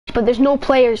but there's no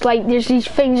players. Like, there's these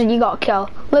things that you gotta kill.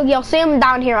 Look, you'll see them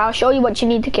down here. I'll show you what you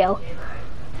need to kill.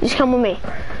 Just come with me.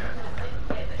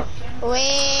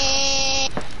 Wait.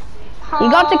 You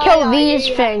got to kill these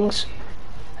things.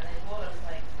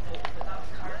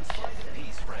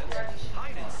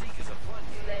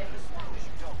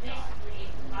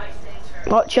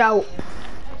 Watch out.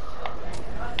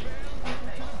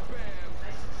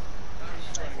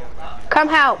 Come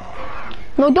help.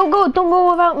 No, don't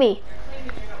go without me.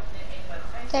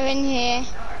 They're in here.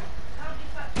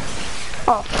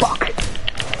 Oh, fuck.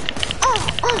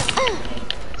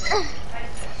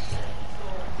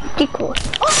 Decoy.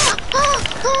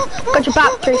 Got your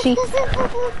back, Tracy.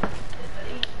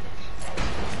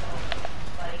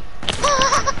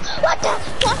 What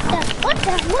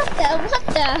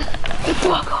the?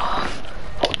 Fuck off.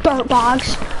 Dirt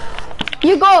bags.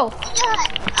 You go.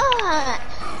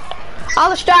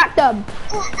 I'll distract them.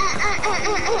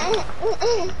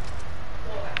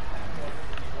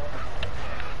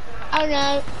 Oh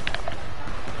no.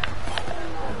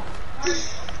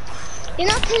 You're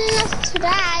not killing us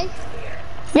today.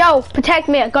 Yo, protect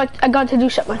me. I got to do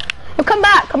something. Yo, come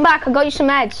back. I got you some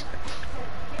meds.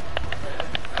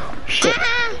 Shit.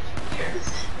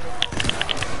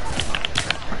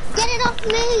 Get it off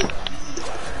me.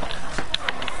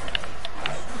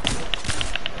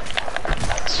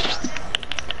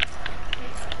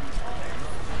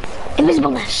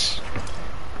 Invisibleness.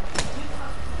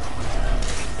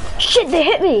 Shit, they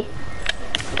hit me.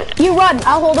 You run,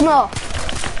 I'll hold them off.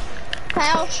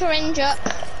 I'll syringe up.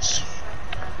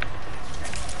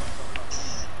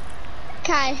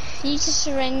 Okay, use a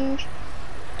syringe.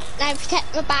 Now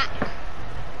protect my back.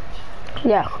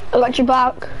 Yeah, I got your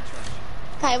back.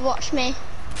 Okay, watch me.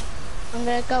 I'm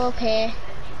gonna go up here.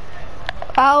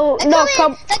 Oh, They're no, coming.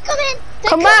 come. They're coming.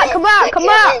 Come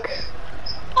back.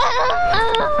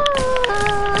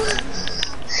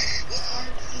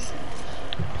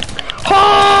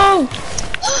 Oh!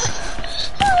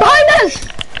 Behind us!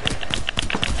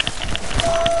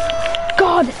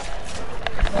 God!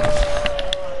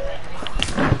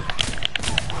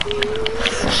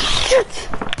 Shit!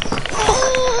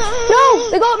 No,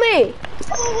 they got me!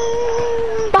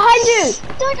 Behind you!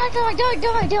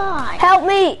 Die. Help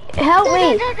me!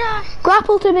 Die.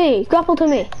 Grapple to me!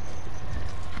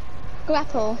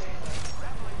 Grapple.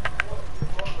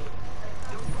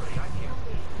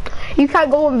 You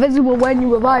can't go invisible when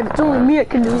you revive. It's only me that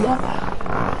can do that.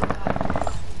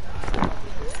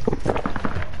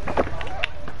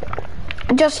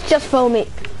 Just follow me.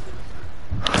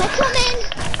 They're coming.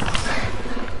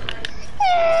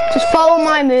 Just follow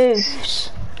my moves.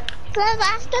 They're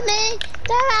after me.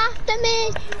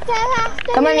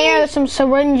 Come in here, there's some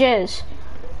syringes.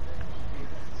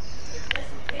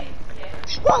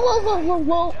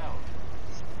 Whoa.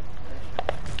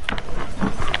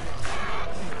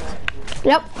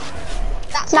 Yep.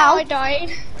 That's Now, how I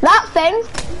died. that thing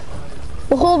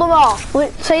will hold them off.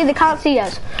 So they can't see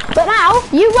us. But now,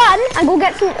 you run and go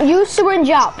get some, use syringe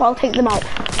up. I'll take them out.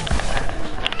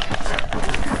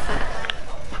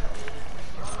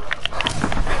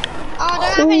 Oh, I don't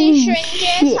have any Holy syringes.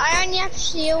 shit. I only have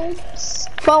shields.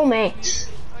 Follow me.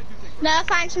 No, I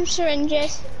found some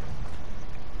syringes.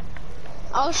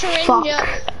 I'll syringe Fuck. up.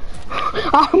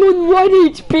 I'm on 1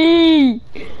 HP.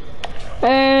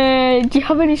 Do you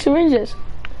have any syringes?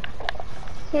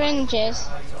 Syringes.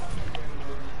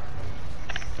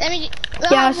 Let me.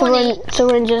 Yeah, one each.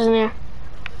 syringes in here.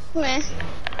 Where?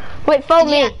 Wait, follow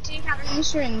me. Do you have any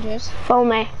syringes? Follow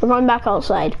me. We're going back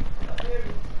outside.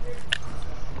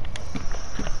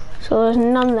 So there's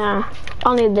none there.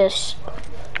 I'll need this.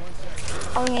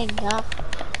 I'll need that.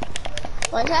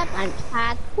 What's that punch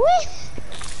pad?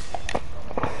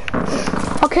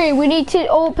 Okay, we need to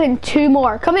open 2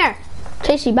 more. Come here.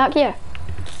 Tracy, back here.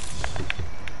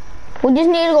 We just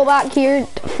need to go back here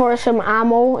for some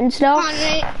ammo and stuff.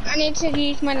 I need to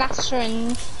use my last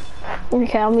syringe.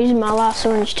 Okay, I'm using my last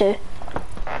syringe too.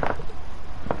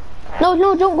 No,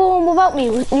 don't go on without me.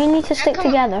 We need to stick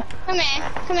together. Come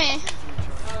here.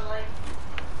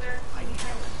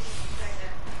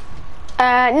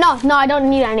 No, I don't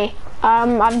need any.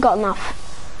 I've got enough.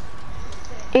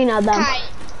 You know them. Okay.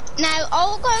 Now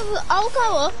I'll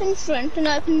go up in front and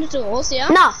open the doors, yeah?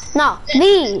 No,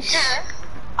 these. No.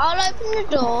 I'll open the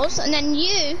doors and then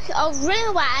I'll run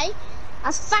away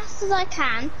as fast as I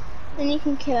can, and you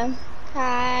can kill him.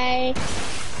 Okay.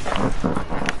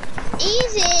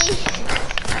 Easy.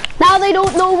 Now they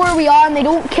don't know where we are and they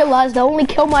don't kill us. They only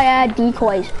kill my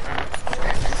decoys.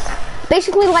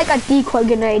 Basically like a decoy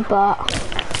grenade, but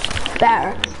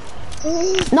better.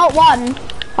 Not 1,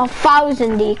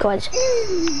 1,000 decoys.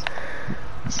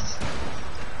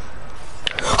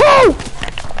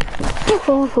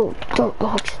 Oh,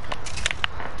 God.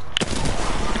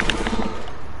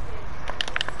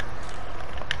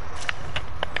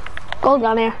 Go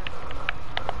down here.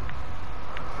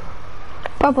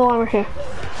 Purple armor here.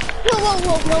 Whoa, whoa,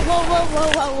 whoa, whoa, whoa, whoa,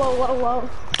 whoa, whoa, whoa, whoa.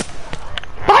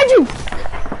 Behind you!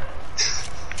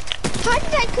 How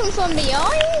did I come from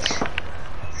behind?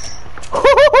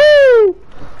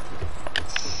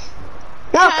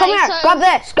 No, come Okay, here. so- Grab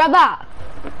this. Grab that.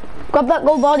 Grab that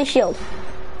gold body shield.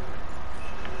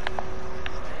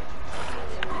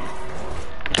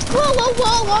 Whoa, whoa,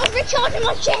 whoa, whoa, I'm recharging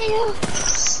my shield.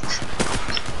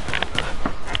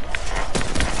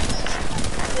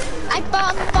 I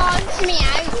bombards me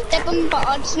out. They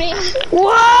bombards me.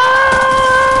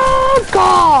 Whoa,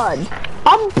 God!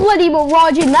 I'm bloody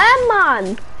barraging them,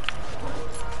 man.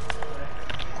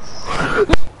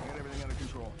 Everything under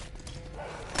control.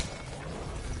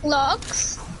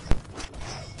 Logs.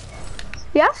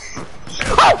 Yes?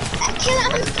 Oh! Kill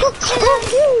him.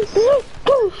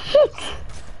 Oh, shit.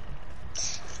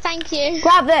 Thank you.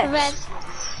 Grab this. Red.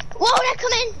 Whoa, they're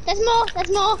coming. There's more. There's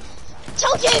more.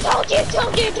 Told you, told you,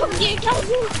 told you, told you, told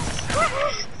you.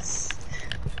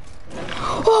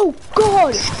 Oh,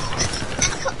 God!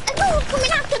 They're all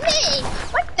coming after me.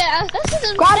 What the? This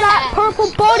isn't Grab that fair.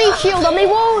 purple body shield and they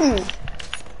won't!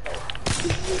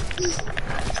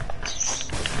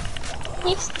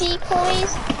 These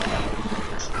decoys.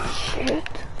 Shit.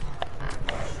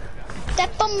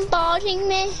 They're bombarding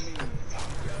me.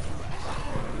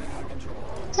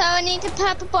 So I need a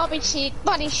purple body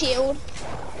shield.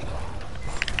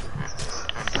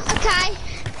 Okay.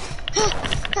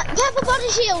 Purple body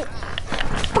shield.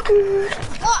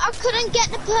 Oh, I couldn't get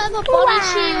the purple body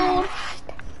shield.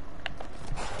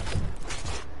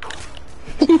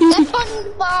 They're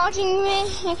bombarding me.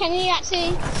 Can you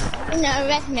actually,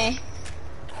 res me?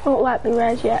 Don't let me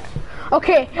res yet.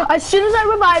 Okay, as soon as I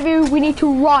revive you, we need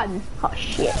to run. Oh,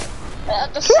 shit.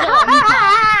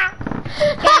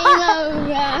 Game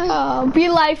over. Oh, be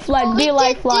lifeline, Oh, be we did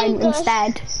lifeline do good.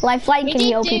 instead. Lifeline We can did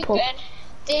heal do people. good.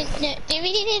 We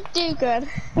didn't do good.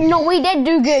 No, we did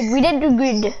do good. We did do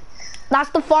good. That's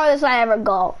the farthest I ever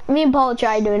got. Me and Paul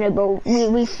tried doing it, but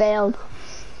we failed.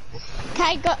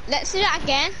 Okay, let's do that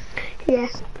again. Yeah.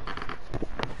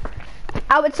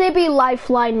 I would say be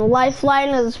lifeline. Lifeline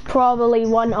is probably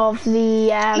one of the.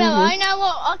 No, I know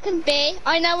what I can be.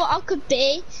 I know what I could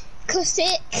be.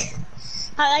 Caustic.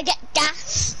 I get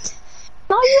gassed.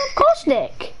 No, you have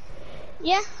caustic.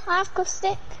 Yeah, I have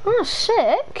caustic. Oh,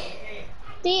 sick.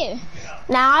 Do you?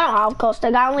 Nah, I don't have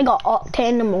caustic. I only got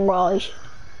Octane and Mirage.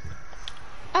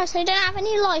 Oh, so you don't have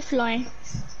any lifeline?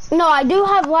 No, I do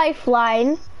have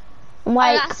lifeline.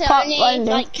 Like, that's the Pop only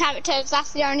London. characters.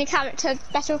 That's the only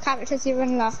special characters you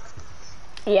unlock.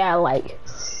 Yeah, like.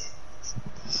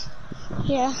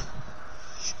 Yeah.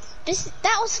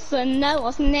 That was fun though,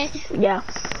 wasn't it? Yeah.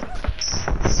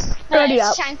 Ready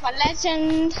up. Shine for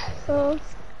legend.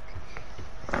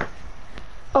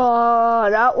 Oh,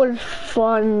 that was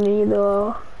funny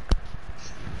though.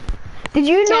 Did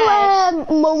you know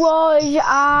Mirage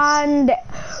and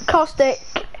Caustic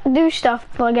do stuff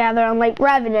together on like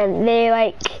Revenant? They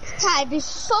like. Okay,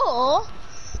 before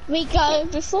we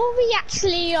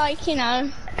actually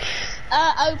open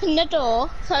the door.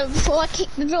 So before I kick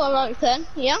the door open,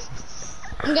 yeah,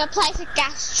 I'm gonna place a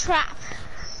gas trap.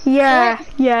 Yeah,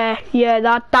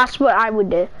 that's what I would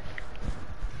do.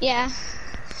 Yeah.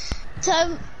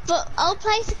 So, but I'll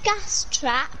place a gas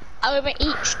trap over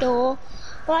each door,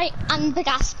 right, and the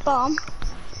gas bomb.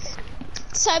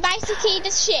 So basically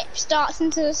the ship starts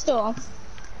into the storm.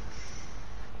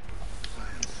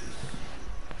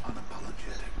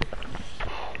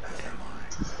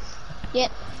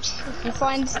 Yep, you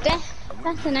find death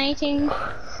fascinating.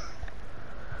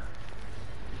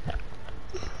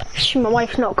 Shh, my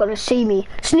wife's not gonna see me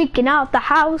sneaking out the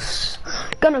house.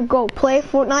 Gonna go play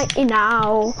Fortnite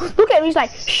now. Look at me, he's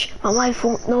like, shh, my wife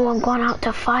won't know I'm going out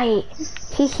to fight.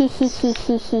 Hee hee hee hee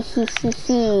hee hee hee hee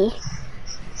hee.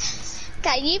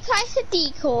 Okay, you place a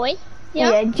decoy.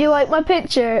 Yeah, do you like my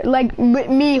picture? Like with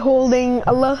me holding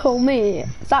a little me.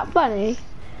 Is that funny?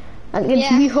 And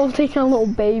it's me holding a little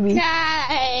baby.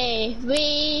 Okay,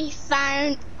 we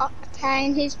found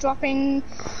Octane. He's hopping.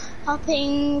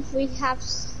 We have.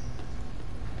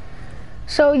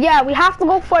 So yeah, we have to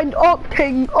go find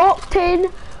Octane.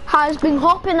 Octane has been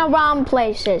hopping around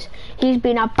places. He's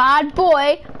been a bad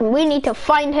boy. And we need to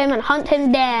find him and hunt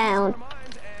him down.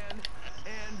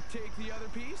 And take the other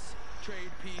piece. Trade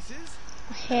pieces.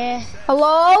 Here.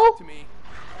 Hello? To me.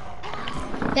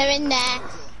 They're in there.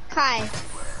 Okay.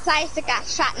 Place the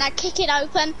gas trap. Now kick it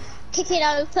open. Kick it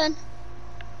open.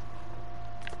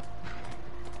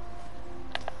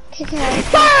 Okay.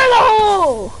 Fire in the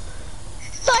hole!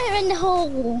 Fire in the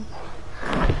hole!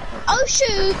 Oh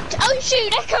shoot! Oh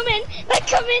shoot! They're coming! They're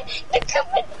coming! They're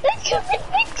coming! They're coming!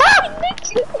 They're coming! They're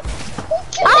coming!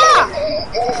 Ah!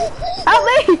 Help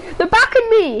me! They're backing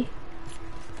me!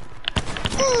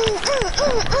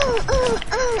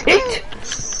 Eat!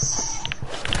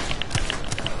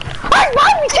 Ah,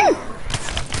 behind me too!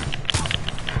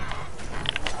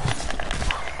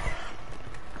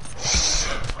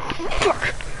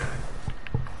 Fuck!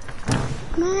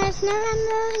 There's no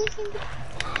ammo, anything.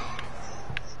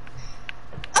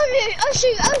 Oh shoot! Oh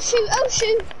shoot! Oh shoot! Oh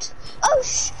shoot! Oh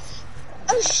sh!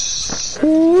 Oh sh!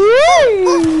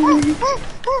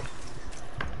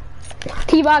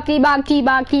 Teabag, teabag,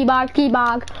 teabag, teabag,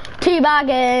 teabag.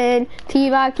 Teabagging.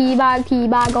 Teabag, teabag,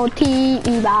 teabag, oh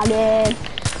teabagging.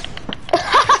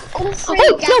 All Oh, three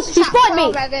no, gas he traps spotted me.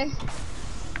 already.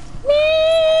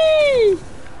 Whee!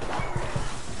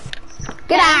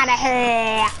 Get out of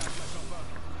here!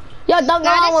 Yo, don't go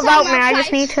No, on this without time me, I'll I just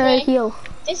play need to free. heal.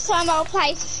 This time I'll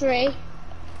play for free.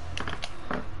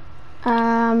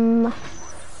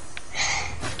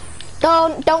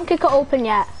 Don't kick it open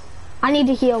yet. I need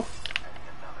to heal.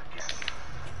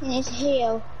 You need to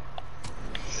heal.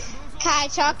 Okay,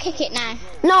 so I'll kick it now.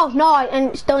 No,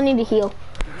 I still need to heal.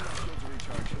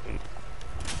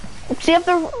 See if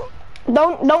the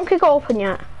don't kick it open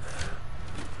yet.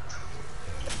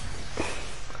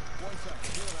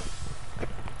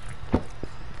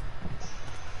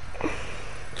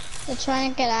 They're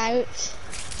trying to get out.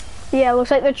 Yeah,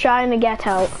 looks like they're trying to get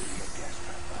out.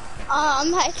 Oh,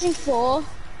 I'm hitting 4.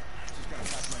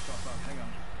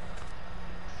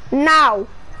 Now.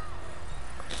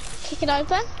 Kick it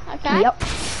open. Okay. Yep.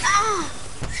 Ah,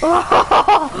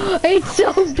 Oh, it's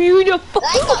so beautiful.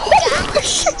 they got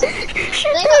gas.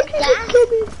 They got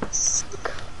gas.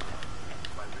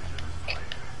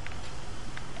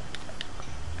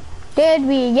 Did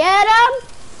we get him?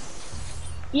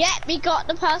 Yep, we got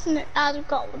the person that we've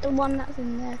got the one that's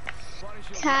in there.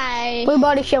 Okay. Blue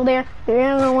body shield there. You're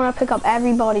gonna want to pick up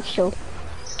every body shield.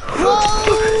 Whoa!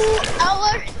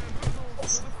 Our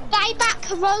stay back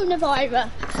coronavirus.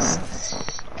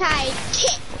 Okay,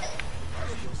 kick.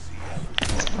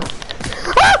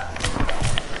 Ah!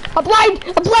 I'm blind,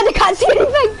 I can't see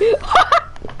anything.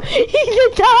 He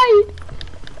just died.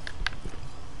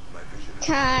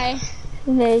 Okay.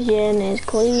 Vision is I'm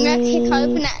clean. gonna kick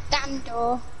open that damn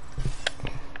door.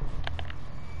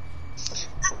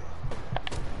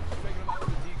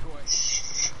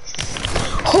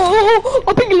 Oh,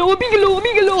 a bigelow, a bigelow, a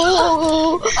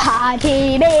bigelow.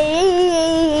 Hattie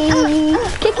me.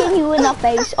 Kicking you in the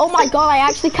face. Oh my god, I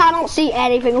actually cannot see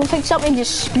anything. It looks like something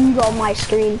just spewed on my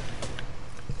screen.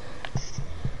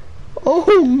 Oh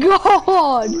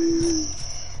god.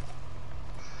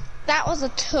 That was a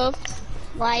tough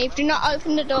wave. Do not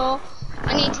open the door.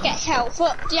 I need to get help.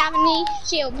 But do you have any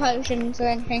shield potions or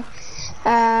anything?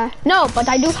 No, but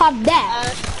I do have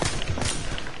that.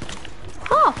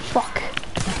 Oh, fuck.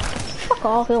 Fuck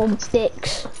off, you little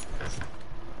dicks.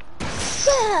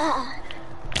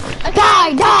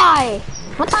 Okay. Die!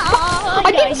 What the fuck? Oh,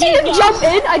 I didn't see them jump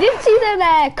in. I didn't see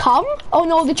them come. Oh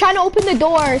no, they're trying to open the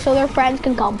door so their friends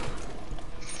can come.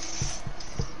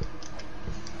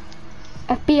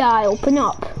 FBI, open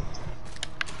up.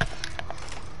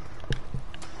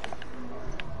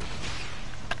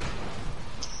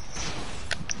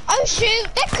 Oh shoot,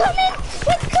 they're coming!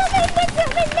 They're coming! They're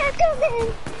coming! They're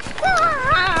coming!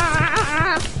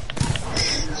 Ah!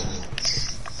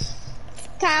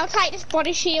 Okay, I'll take this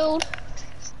body shield.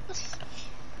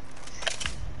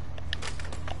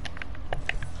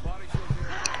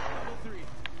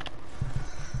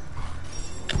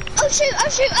 Oh shoot! Oh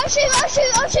shoot! Oh shoot! Oh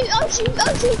shoot! Oh shoot! Oh shoot!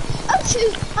 Oh shoot! Oh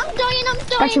shoot! I'm dying! I'm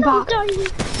dying! Got your I'm back.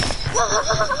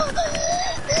 dying!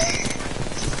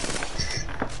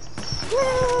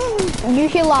 You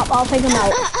heal up, I'll take them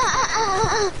out.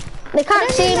 They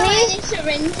can't see me. Any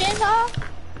syringes are?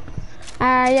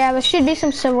 Yeah, there should be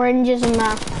some syringes in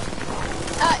there.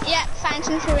 Yeah, found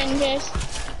some syringes.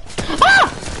 Ah!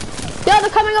 Yeah, they're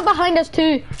coming up behind us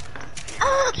too.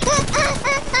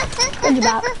 Get your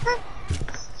back.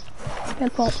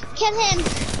 Good pop. Kill him.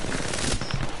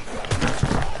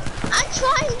 I'm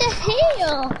trying to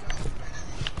heal.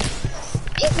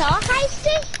 Is that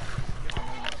hasty?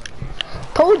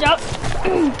 Told ya.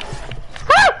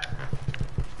 Ah!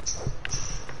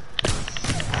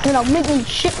 It'll make me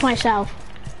shit myself.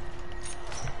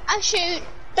 Oh shoot.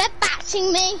 They're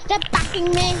backing me. They're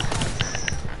backing me.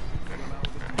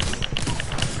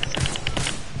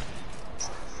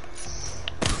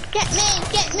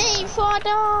 Get me before I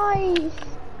die.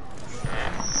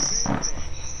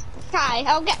 Okay,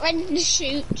 I'll get ready to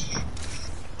shoot.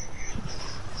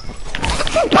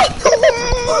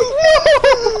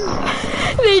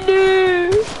 They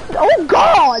do. Oh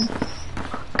God!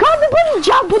 God, they're going to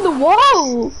jump on the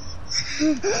wall.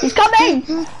 He's coming.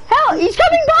 Help! He's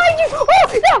coming behind you. Oh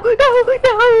no!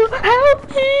 Help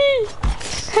me!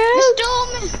 Help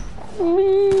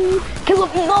me! Kill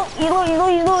him!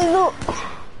 He's low.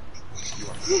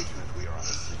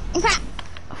 Okay.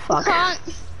 Fuck. Can't.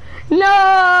 No!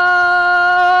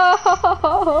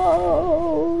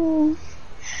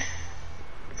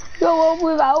 Go on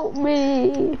without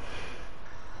me.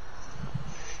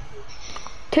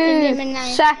 2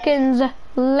 Eliminate. seconds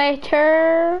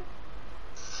later.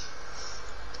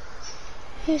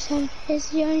 Here's the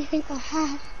only thing I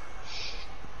have.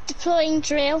 Deploying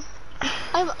drill.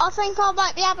 I think I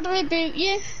might be able to reboot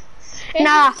you.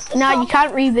 Nah, you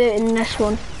can't reboot in this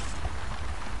one.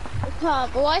 Oh,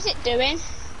 but what is it doing?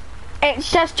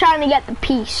 It's just trying to get the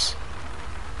piece.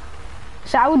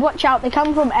 So I would watch out. They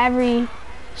come from every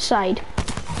side.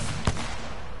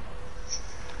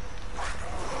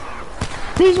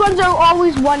 These ones are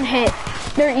always one hit.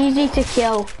 They're easy to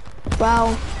kill.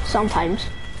 Well, sometimes.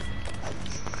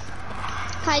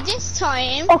 Okay, this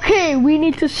time. Okay, we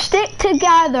need to stick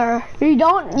together. We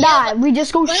don't die. We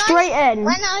just go straight in.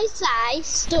 When I say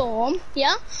storm,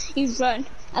 yeah, you run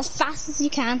as fast as you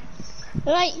can.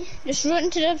 Right, just run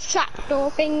to the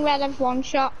trapdoor thing where there's one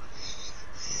shot.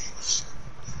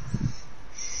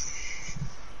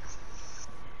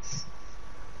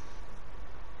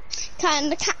 When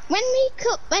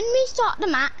we start the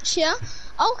match, yeah,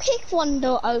 I'll kick one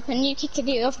door open, you kick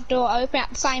the other door open at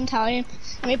the same time,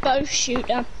 and we both shoot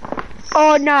them.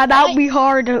 Oh no, that would be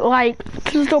hard. Like,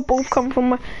 because they'll both come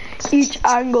from each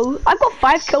angle. I've got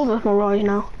 5 kills with Mirage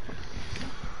now.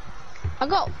 I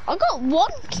got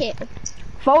 1 kill.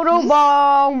 Photo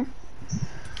bomb.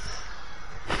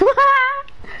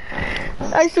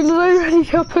 I should literally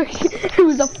jump. It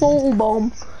was a photo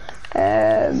bomb.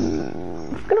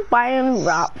 I'm gonna buy a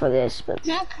wrap for this, but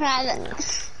No credit.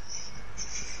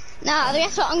 No,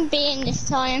 guess what I'm being this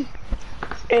time?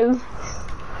 ew.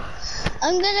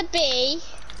 I'm gonna be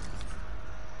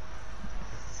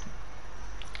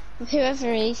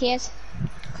whoever he is.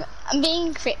 I'm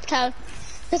being Crypto.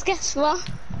 Because guess what?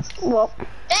 What?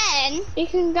 Then you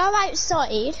can go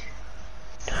outside.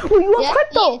 Well, you have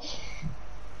crypto.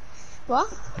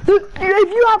 What? If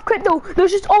you have crypto,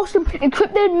 there's this awesome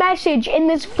encrypted message in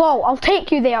this vault. I'll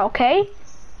take you there, okay?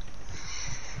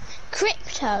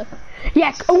 Crypto.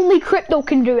 Yeah, only crypto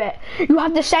can do it. You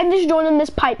have to send this drone in this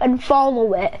pipe and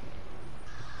follow it.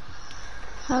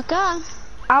 Okay.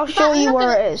 I'll show you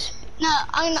where it is. No,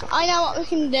 I know what we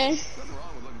can do.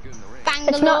 Bangalore.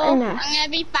 It's not in there. I'm gonna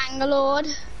be Bangalore.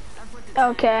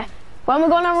 Okay. When we're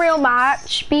going to real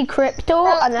match, be crypto,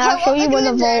 and then I'll show you where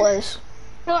the vault is.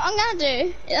 So what I'm gonna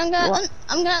do is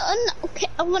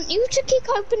I want you to kick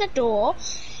open the door,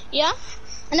 yeah,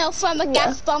 and I'll throw my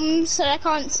gas bomb so I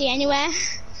can't see anywhere.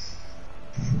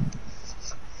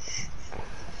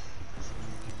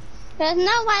 There's no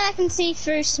way I can see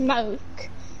through smoke.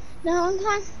 No one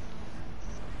can.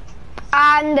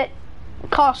 And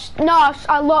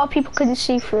a lot of people can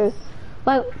see through.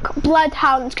 Like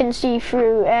bloodhounds can see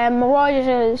through,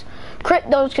 mirages,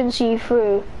 cryptos can see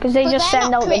through, because they just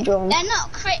send out the drones. They're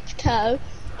not crypto,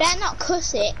 they're not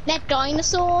cusset, they're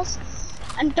dinosaurs,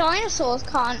 and dinosaurs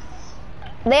can't.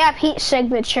 They have heat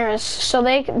signatures, so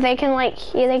they can like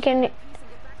they can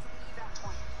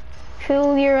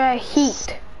feel your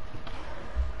heat.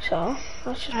 So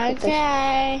let's just put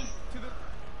okay.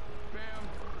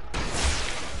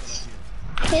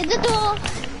 Hit the door.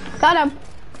 Got him.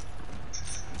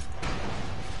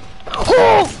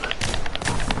 Oh!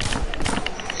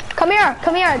 Come here,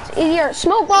 it's easier.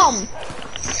 Smoke bomb.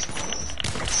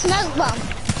 Smoke bomb.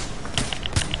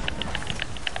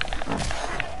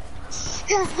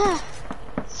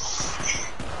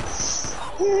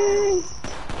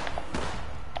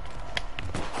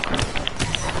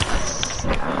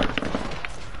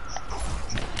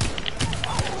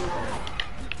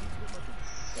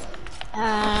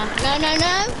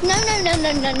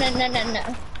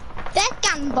 No. They're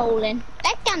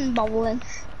gun bowling.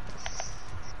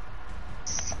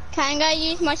 Okay, I'm gonna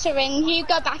use my syringe. You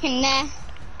go back in there.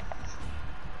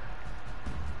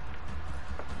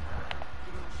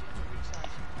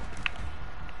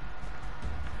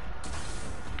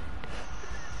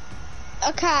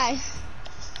 Okay.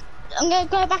 I'm gonna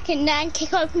go back in there and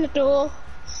kick open the door.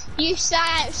 You stay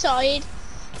outside.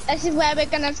 This is where we're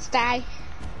gonna stay.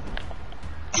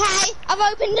 Okay, I've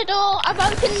opened the door.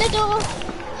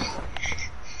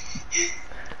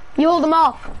 You hold them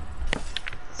off.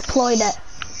 Deployed it.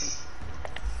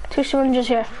 2 syringes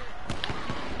here.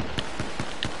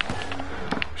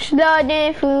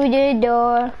 Sliding through the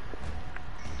door.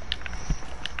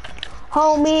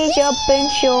 Homies up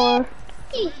and shore.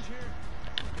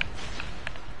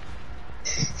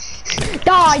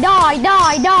 Die, die,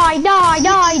 die, die, die,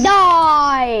 die,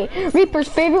 die! Reaper's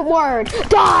favorite word.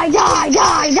 Die, die,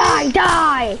 die, die,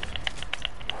 die!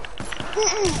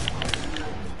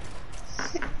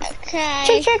 Okay.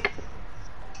 Check, check.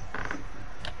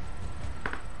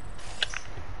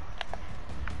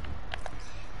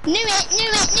 Knew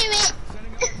it.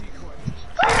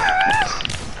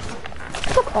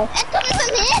 Fuck off. It's coming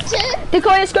from here too.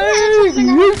 Decoy escape! It's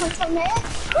coming from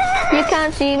here. You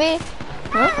can't see me.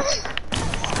 Huh?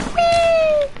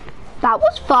 That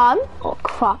was fun. Oh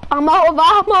crap, I'm out of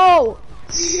ammo!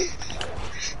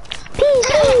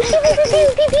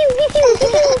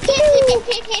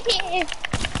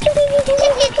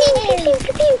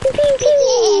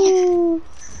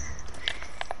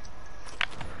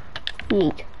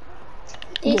 Yeet.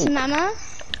 It's Mama.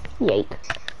 Yeet.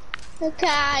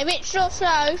 Okay, which doors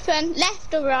are open?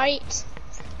 Left or right?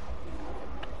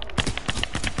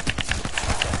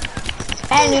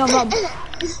 Any of them.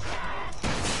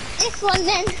 This one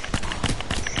then.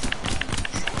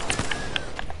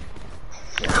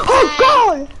 Oh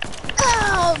god!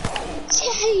 Oh,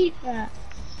 Jesus.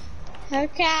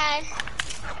 Okay.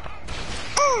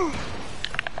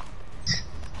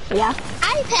 Yeah.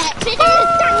 Apex, we're doing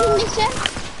a dang mission.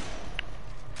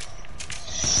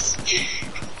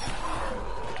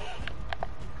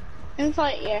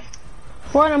 Invite you.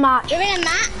 We're in a match. We're in a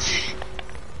match.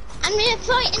 And we're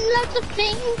fighting loads of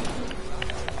things.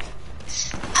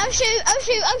 Oh shoot, oh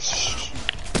shoot, oh shoot.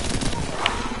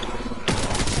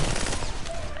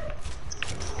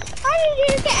 How did you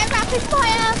get a rapid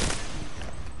fire?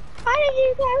 How did you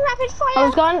get a rapid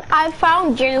fire? I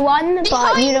found you one, but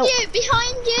Behind you don't.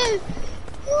 behind you.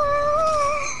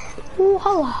 Ooh,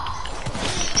 hello.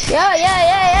 Yeah.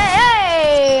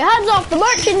 Hands off the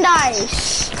merchandise.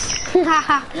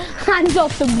 Hands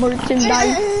off the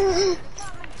merchandise.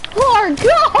 Oh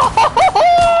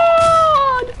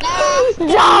god!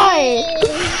 Die!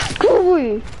 Go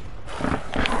away.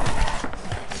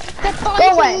 They're Go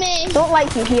biting away. me. Don't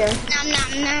like you here. Nom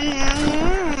nom nom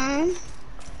nom nom.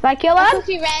 Like kill them?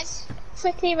 Quickly res.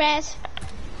 Quickly res.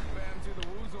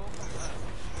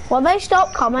 Will they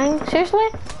stop coming? Seriously?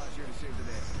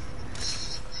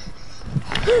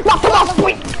 No, come on,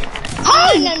 wait!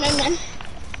 Oh, no.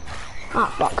 Ah,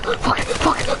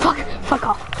 fuck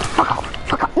off.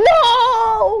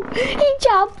 No! He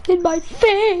jumped in my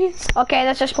face. Okay,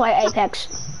 let's just play Apex.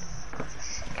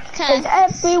 Okay. Is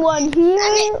everyone here?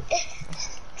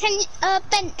 Can you,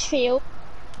 bench field?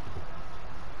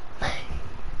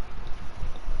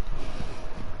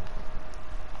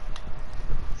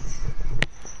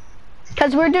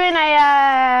 Cause we're doing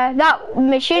a that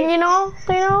mission, you know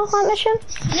that mission.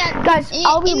 No, Guys,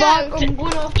 I'll be back. We're doing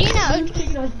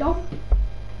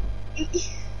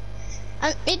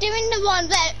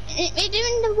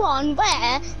the one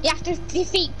where you have to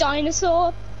defeat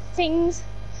dinosaur things.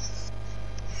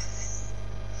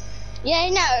 Yeah,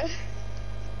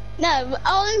 no,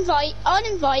 I'll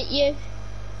invite you.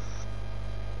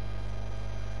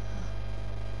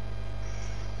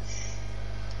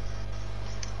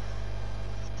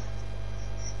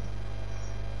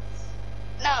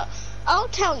 No, I'll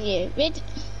tell you.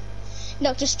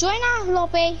 No, just join our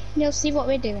lobby and you'll see what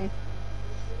we're doing.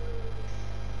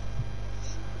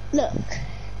 Look,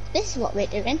 this is what we're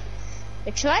doing.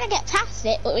 We're trying to get past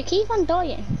it, but we keep on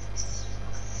dying.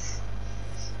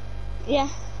 Yeah.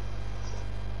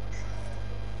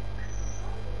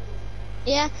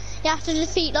 Yeah, you have to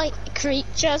defeat like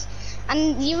creatures,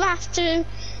 and you have to,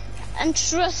 and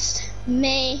trust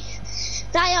me,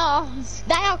 they are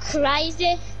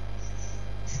crazy.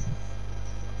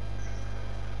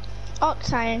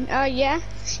 Octane, oh yeah.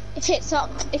 If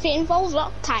it involves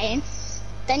Octane,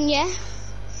 then yeah.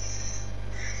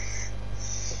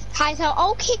 Okay, so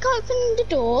I'll kick open the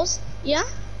doors, yeah,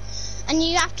 and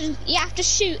you have to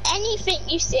shoot anything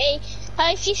you see. So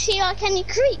if you see like any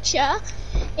creature,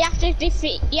 you have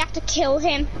to kill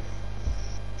him.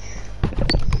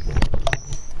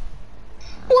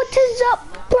 What is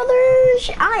up, brothers?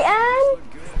 I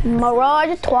am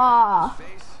Mirage Trois.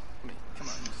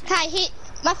 Okay,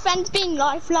 my friend's been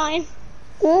lifeline.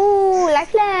 Ooh,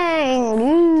 lifeline.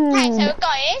 Ooh. Okay, so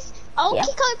guys, I'll Yeah.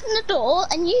 kick open the door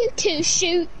and you two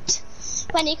shoot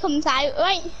when he comes out,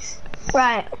 right?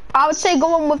 Right. I would say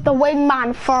go on with the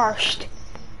wingman first.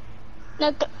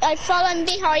 No, follow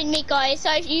behind me, guys.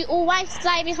 So you always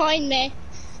stay behind me.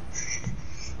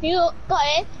 You got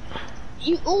it?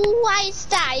 You always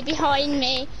stay behind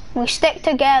me. We stick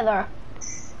together.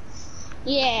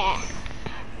 Yeah.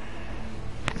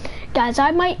 Guys,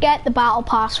 I might get the battle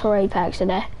pass for Apex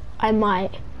today. I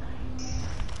might.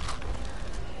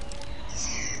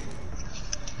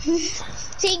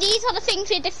 See, these are the things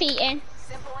we're defeating.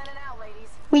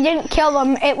 We didn't kill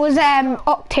them. It was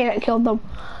Octane that killed them.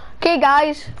 Okay,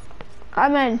 guys,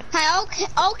 I'm in. Hey,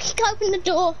 I'll kick open the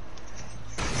door.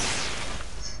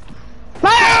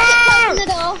 Ah! Kick open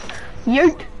the door.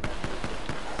 Yoot.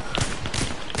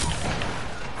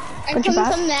 I'm Got your coming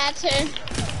back. from there too.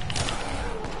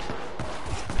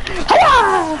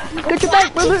 Hiya! Got your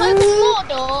back, Kick open brother. more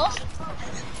doors.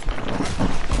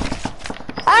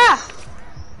 Ah!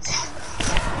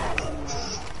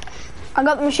 I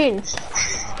got the machine.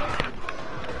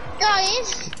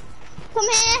 Guys, come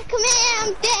here,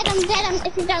 I'm dead,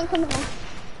 if you don't come here.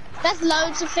 There's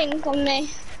loads of things on me.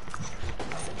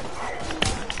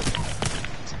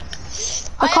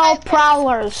 They're called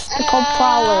prowlers. They're called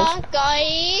prowlers.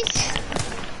 Guys.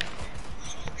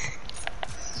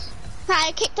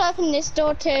 I kicked open this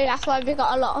door too, that's why we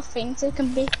got a lot of things that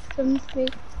can be from through.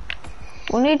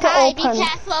 We need to Hey, open. be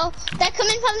careful, they're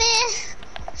coming from there.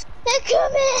 They're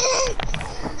coming!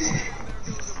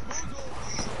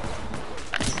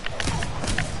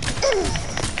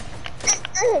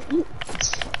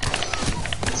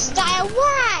 Stay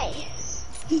away!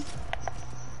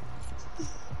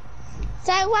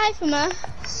 Stay away from her.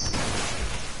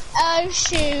 Oh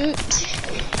shoot.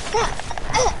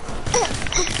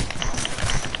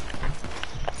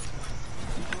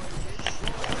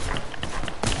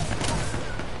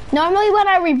 Normally when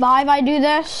I revive, I do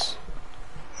this.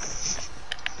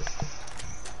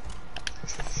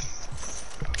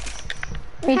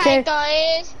 Me Hey too.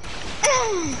 guys.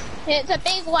 It's a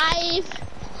big wave.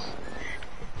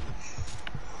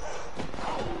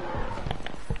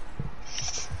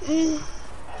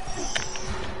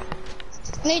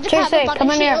 Need to Chase have a it, body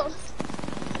come in here. shield.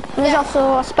 There's also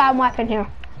a spam weapon here.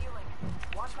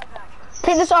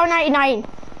 Take this R99.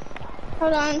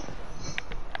 Hold on.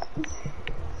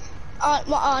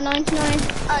 What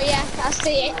R99? Oh yeah, I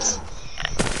see it.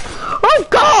 Oh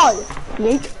God!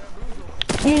 Yeet.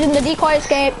 Using the decoy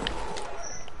escape.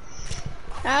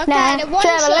 Okay, Nah, the one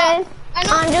traveling. shot.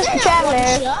 I'm just a One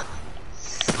traveler. shot.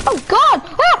 Oh God!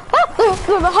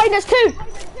 They're behind us too.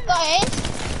 Guys,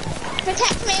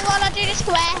 protect me while I do the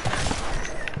square.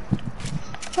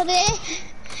 Put it.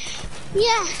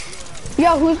 Yeah,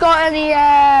 Yo, who's got any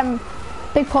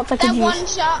big pots I could that use? one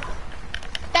shot.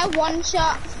 That one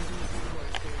shot.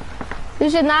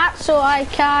 Using that so I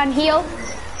can heal.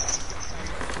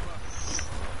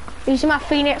 Using my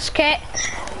Phoenix kit.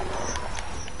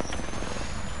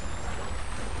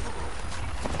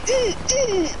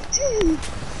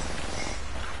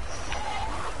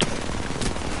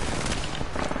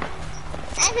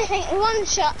 Everything in one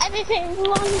shot. Everything in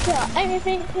one shot.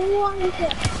 Everything in one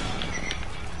shot.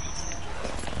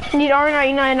 Need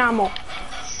R99 ammo.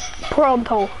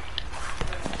 Pronto.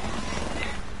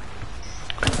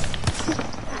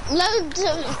 Loads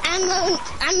of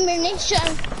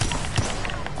ammunition.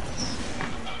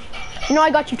 You know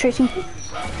I got you, Tracy.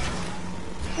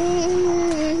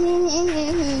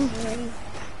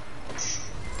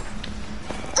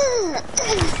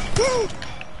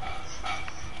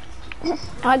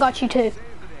 I got you too.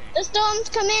 The storm's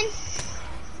coming.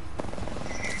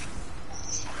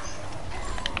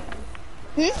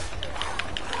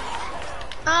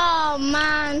 Oh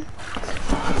man.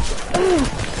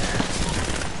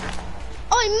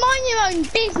 Oh, mind your own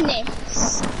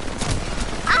business.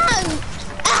 Ouch!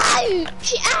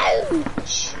 Ouch!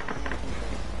 Ouch!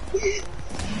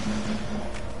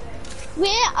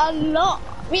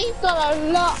 We've got a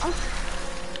lot.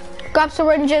 Grab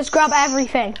syringes, grab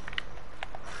everything.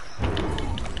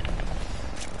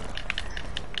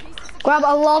 Grab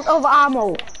a lot of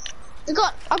ammo. I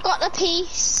got the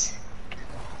piece.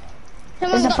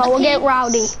 There's a power get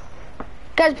rowdy.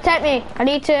 Guys, protect me. I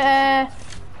need to, I've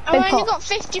big only pot. got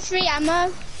 53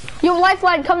 ammo. Yo,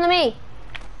 Lifeline, come to me.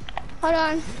 Hold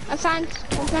on, I found.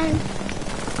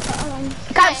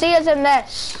 You can't see us in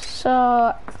this,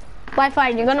 so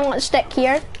Lifeline, you're gonna want to stick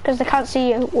here because they can't see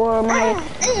you where my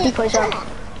decoys are.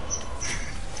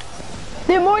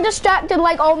 They're more distracted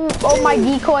like all my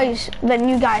decoys than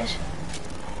you guys.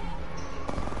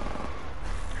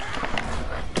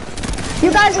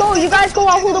 You guys go,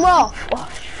 I'll hold them off. Oh,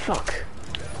 fuck.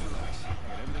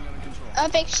 A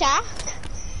big shark.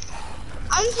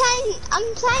 I'm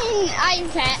playing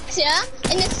Apex, yeah,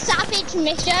 in a savage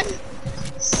mission.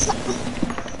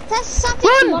 That's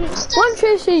savage monster. Run,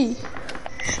 Tracy.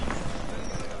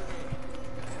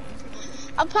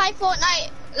 I'll play Fortnite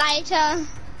later.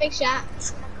 Big chat.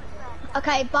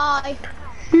 Okay, bye.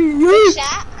 Big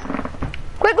chat.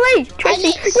 Quickly,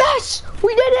 Tracy. Alex. Yes,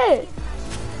 we did it.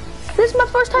 This is my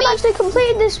first time actually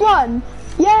completing this one.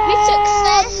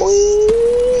 Yeah. success.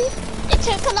 It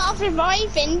took a lot of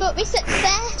reviving, but we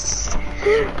success.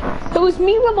 It was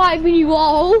me reviving you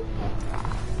all.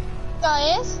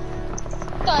 Guys,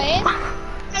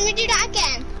 can we do that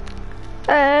again?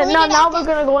 No, now we're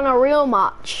gonna go on a real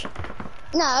match.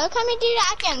 No, can we do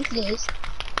that again, please?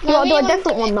 You gotta do a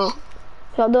different one though.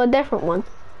 You gotta do a different one.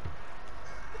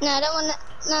 No, I don't wanna.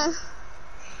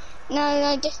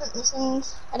 No, different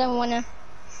things. I don't wanna.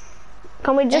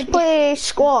 Can we just play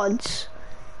squads?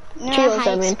 No, Trios,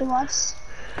 I I mean. hate squads.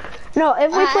 No,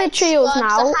 if we play trios squads,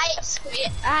 now.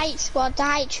 I hate squads.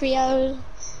 I hate trios.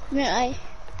 No,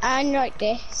 I like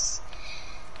this.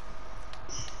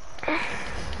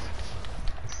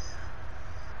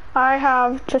 I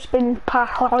have just been. I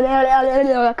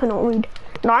cannot read.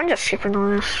 No, I'm just shipping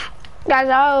on this. Guys,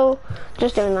 I'll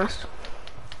just doing this.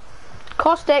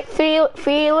 Caustic,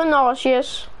 feeling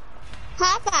nauseous.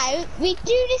 How about we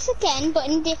do this again, but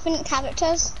in different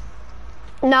characters?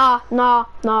 Nah. Yeah.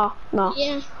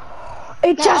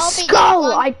 It's No, a I'll be skull!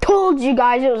 that one. I told you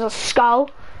guys it was a skull.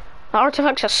 The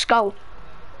artifact's a skull.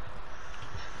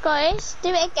 Guys, do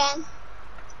it again.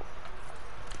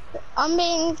 I'm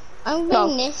being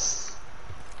No. this.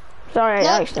 Sorry, No,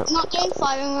 I accidentally. not doing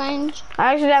firing range.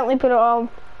 I accidentally put it on.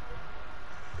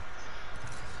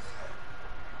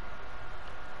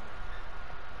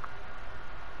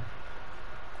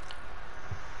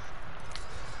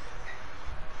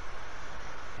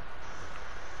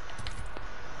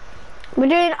 We're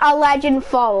doing a Legend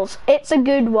Falls. It's a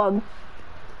good one.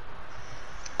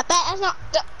 I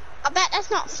bet that's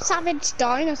not savage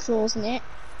dinosaurs in it.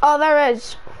 Oh, there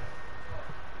is.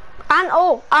 And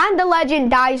the legend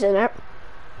dies in it.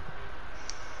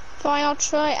 Fine, I'll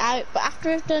try it out. But after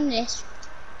we've done this,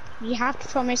 you have to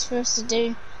promise for us to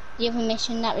do the other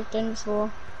mission that we've done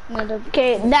before.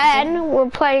 Okay, then we're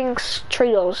playing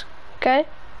trios. Okay.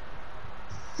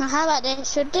 Now how about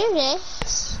this? We'll do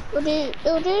this. We'll do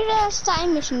the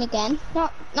starting mission again.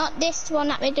 Not this one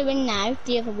that we're doing now.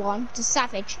 The other one, the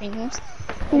savage things.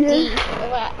 The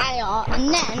AR,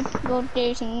 and then we'll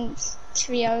do some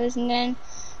trios, and then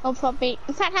we'll probably.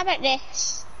 In fact, how about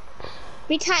this?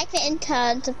 We take it in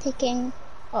turns of picking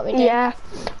what we do. Yeah,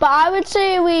 but I would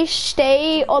say we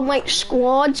stay on like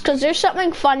squads because there's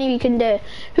something funny we can do.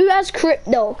 Who has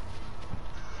crypto?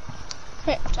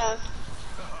 Crypto.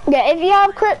 Yeah, if you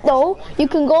have crypto, you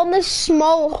can go in this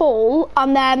small hole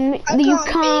and then you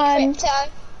can.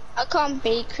 I can't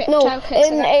be crypto. No,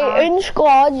 in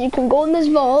squads you can go in this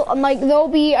vault and like there'll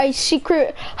be a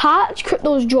secret hatch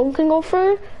Crypto's drone can go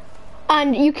through,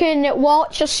 and you can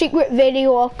watch a secret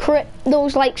video of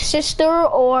Crypto's like sister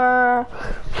or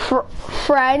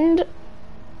friend,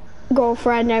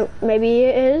 girlfriend. Now maybe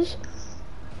it is.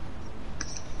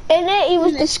 In it, he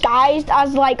was disguised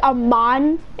as like a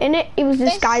man. In it, he was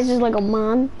disguised as like a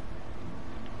man.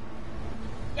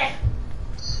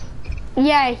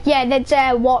 Yeah, that's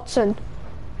Watson.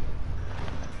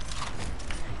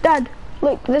 Dad,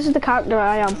 look, this is the character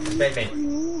I am. Baby.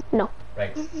 No.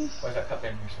 Right. Where's that cup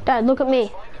in here? Dad, look at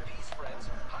me.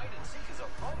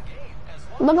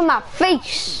 Look at my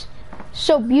face.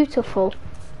 So beautiful.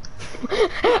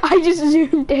 I just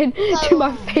zoomed in to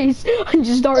my face and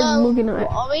just started looking at it.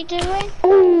 What are we doing?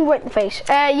 Ooh, right in the face.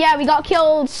 Yeah, we got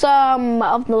killed some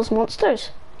of those monsters.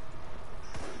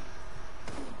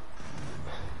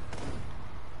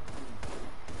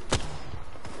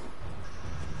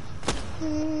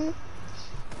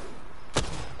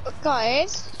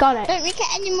 Guys, Got it. don't we get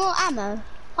any more ammo?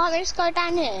 Can't we just go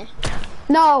down here?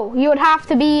 No, you would have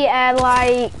to be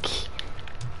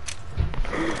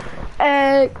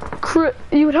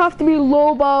you would have to be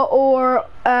Loba or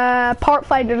Part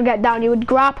Fighter to get down. You would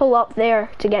grapple up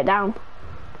there to get down.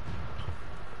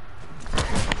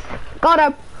 Got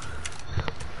him.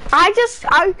 I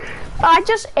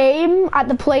just aim at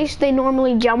the place they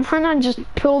normally jump from and just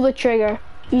pull the trigger.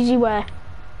 Easy way.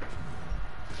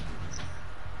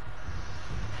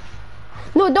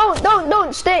 No,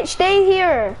 don't stay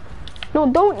here. No,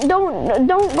 don't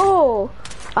go.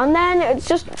 And then it's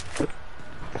just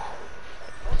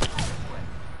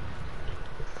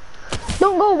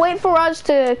don't go. Wait for us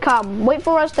to come. Wait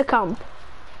for us to come.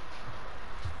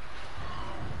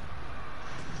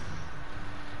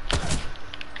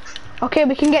 Okay,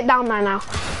 we can get down there now.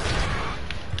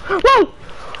 Whoa!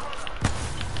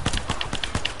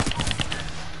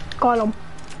 Got him.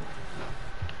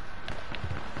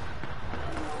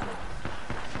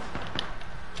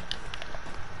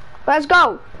 Let's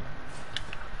go.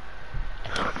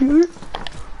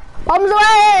 Bombs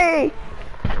away!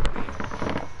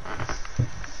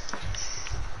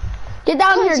 Get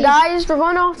down here, guys. We're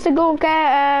going off to go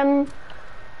get,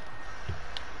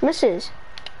 Mrs.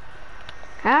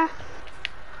 Huh?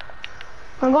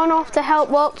 We're going off to help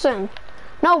Watson.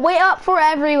 No, wait up for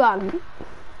everyone.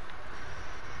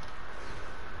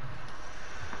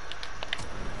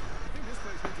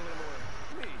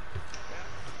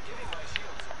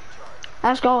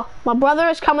 Let's go. My brother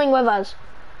is coming with us.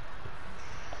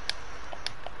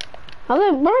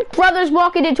 My brother's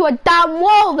walking into a damn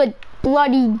wall, the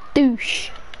bloody douche.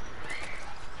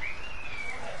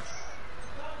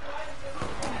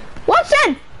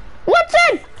 Watson!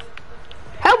 Watson!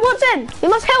 Help Watson! You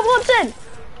must help Watson!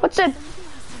 Watson!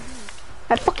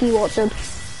 Ah, fuck you, Watson.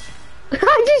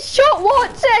 I just shot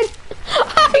Watson!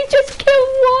 I just killed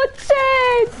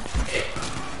Watson!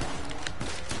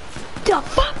 The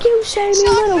fuck you say, me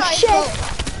little shit?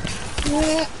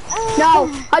 No,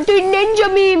 I do ninja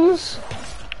memes.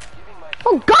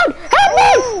 Oh God, help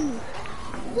me!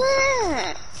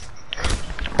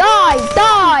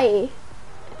 Die!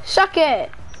 Suck it.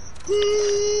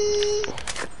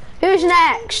 Who's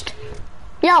next?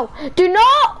 Yo, do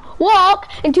not walk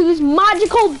into these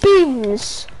magical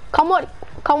beams. Come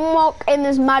walk in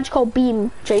this magical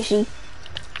beam, Tracy.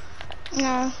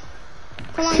 No.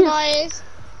 Come on, guys.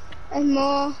 And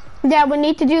more. Yeah, we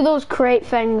need to do those crate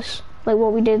things, like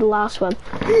what we did the last one.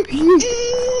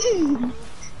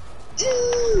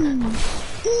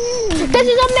 This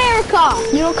is America!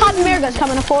 You know, Captain America's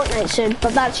coming to Fortnite soon,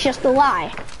 but that's just a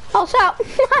lie. Oh, so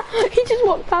he just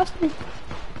walked past me.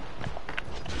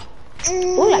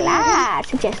 Ooh la la,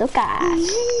 Jessica.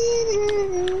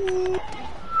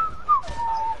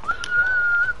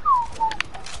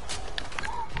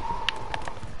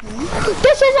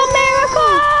 This is America!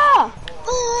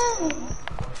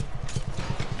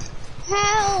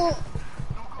 Help!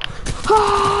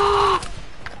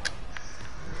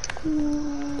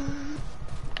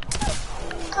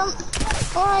 Come,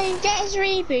 oh, get his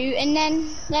reboot and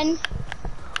then.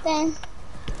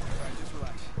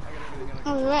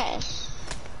 Oh, rest.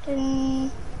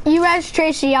 You rest,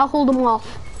 Tracy. I'll hold him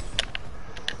off.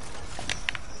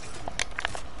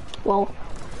 Well,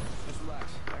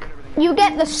 you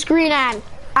get the screen and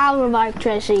I'll revive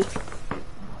Tracy.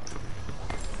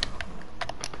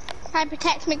 Try to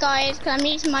protect me, guys, because I'm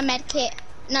using my med kit.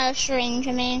 No syringe,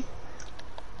 I mean.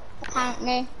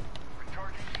 Apparently.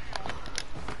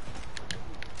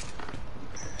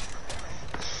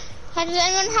 Does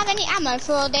anyone have any ammo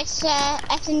for this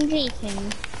SMG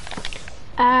thing?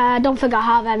 I don't think I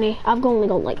have any. I've only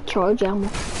got like charge ammo.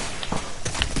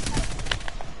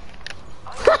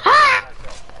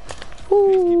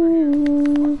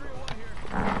 Ooh.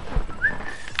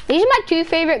 These are my two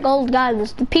favorite gold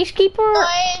guns. The Peacekeeper.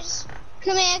 Guys,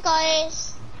 come here,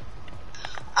 guys.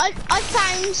 I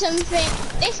found something.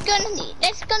 This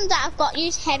gun that I've got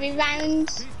use heavy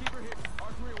rounds.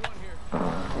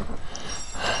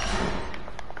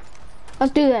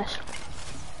 Let's do this.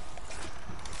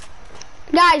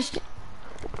 Guys, do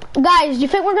you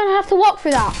think we're gonna have to walk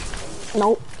through that?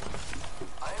 Nope.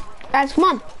 Guys, come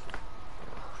on.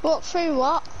 Walk through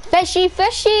what? Fishy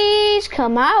fishies,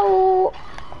 come out.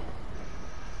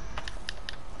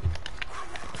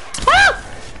 Ah!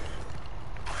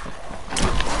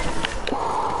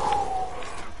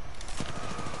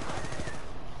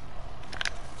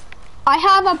 I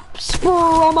have a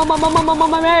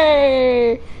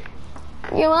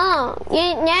you won't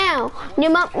get down.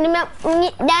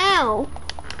 Get down.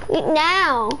 Get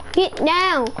down. Get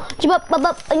down. Jump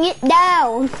up and get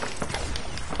down.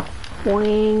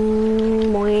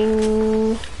 Boing,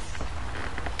 boing.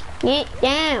 Get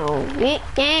down. Get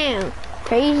down.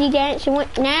 Crazy dancing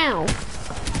went down.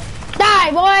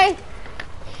 Die, boy.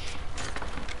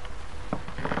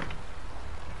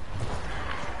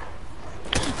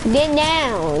 Get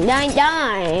down.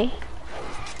 Die.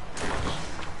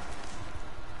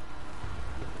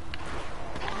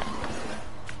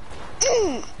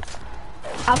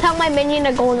 I'll tell my minion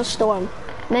to go in the storm.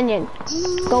 Minion,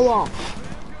 go off.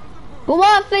 Go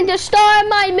off in the storm,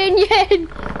 my minion!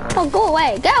 Oh, go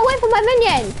away. Get away from my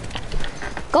minion!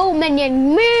 Go, minion,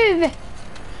 move!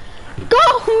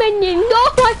 Go, minion,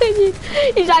 go, my minion!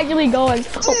 He's actually going.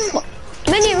 Oh,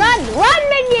 minion, run! Run,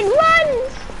 minion, run!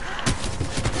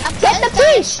 Get the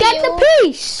piece! Get the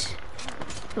piece!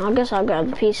 I guess I'll grab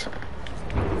the piece.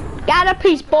 Got a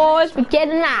piece, boys. We're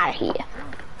getting out of here.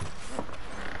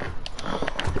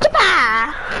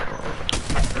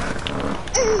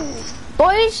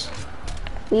 Boys,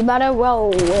 we better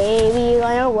roll away. We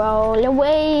gonna roll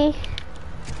away.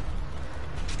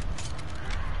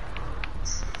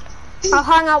 I'll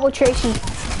hang out with Tracy.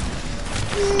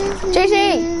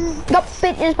 Tracy, got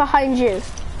bitches behind you.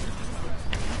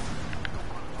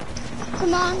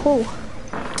 Come on. Oh,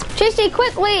 Tracy,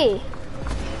 quickly.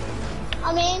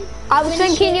 I was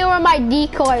thinking you were my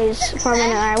decoys for a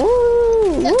minute.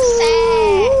 Woo!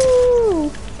 Success.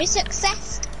 Woo! We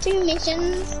successed 2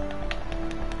 missions.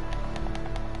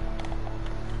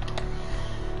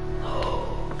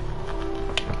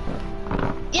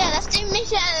 Yeah, let's do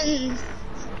missions.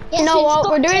 Yes, No,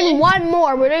 we've we're got doing to. one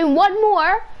more. We're doing one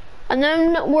more, and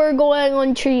then we're going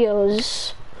on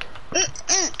trios.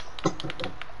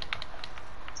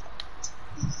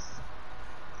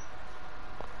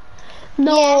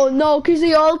 No, no, because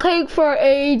they all take for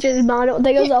ages, man. It'll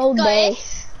take us all day.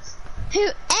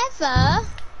 Whoever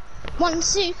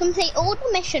wants to complete all the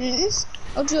missions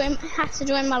or has to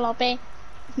join my lobby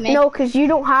with me. No, because you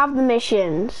don't have the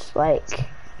missions. Like,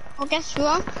 Well, guess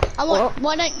what?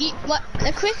 Why don't you?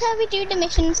 The quicker we do the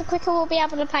missions, the quicker we'll be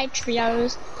able to play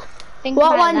trios. Think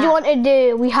what about one do that. you want to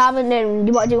do? We haven't done.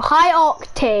 You want to do High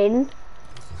Octane,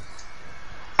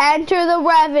 Enter the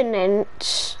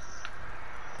Revenant.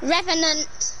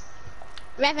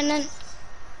 Revenant.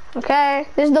 Okay,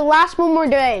 this is the last one we're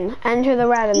doing. Enter the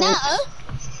Revenant.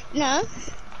 No.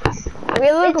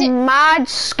 We look mad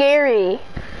scary.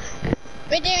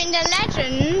 We're doing the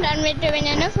legend, and we're doing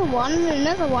another one, and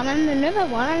another one, and another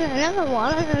one, and another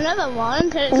one, and another one.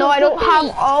 Until it's No, all I don't complete.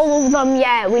 have all of them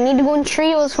yet. We need to go in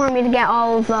trios for me to get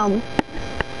all of them.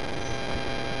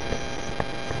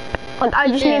 Like, I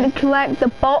just need to collect the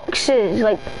boxes,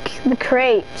 like the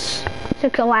crates, to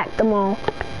collect them all.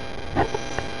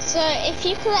 So if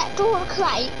you collect all the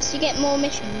crates, you get more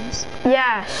missions.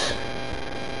 Yes.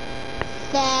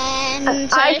 Then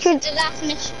I this could- is the last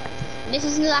mission. This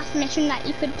is the last mission that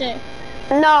you could do.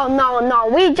 No.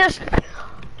 We just,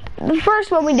 the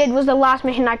first one we did was the last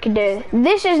mission I could do.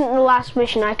 This isn't the last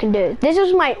mission I can do. This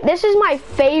is my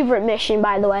favorite mission,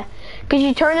 by the way, because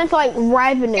you turn into like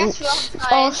revenants. Guess what, It's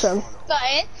guys? awesome.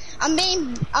 Guys, I'm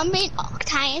being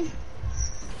Octane.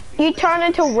 You turn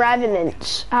into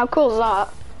revenants. How cool is that?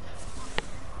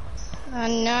 Oh,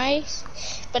 nice.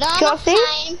 But I'm Chelsea?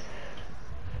 Octane.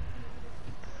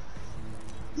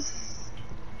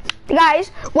 Guys,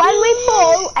 when we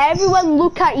fall, everyone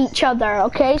look at each other,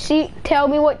 okay? See, tell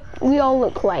me what we all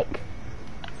look like.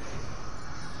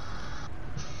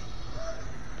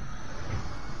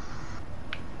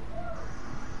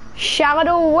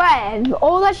 Shadow Rev.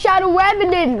 Oh, that's Shadow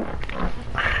Revenant.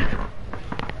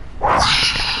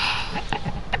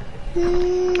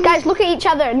 Guys, look at each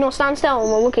other. No, stand still and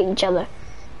we'll look at each other.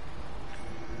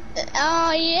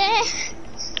 Oh yeah.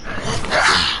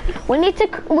 We need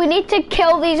to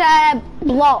kill these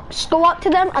blocks. Go up to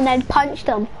them and then punch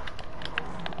them.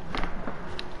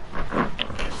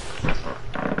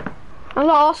 And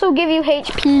I'll also give you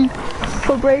HP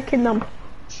for breaking them.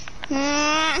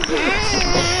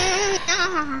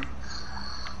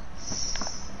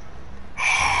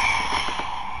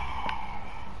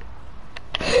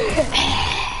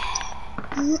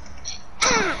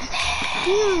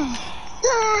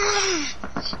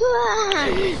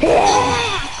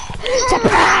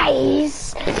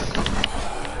 Surprise!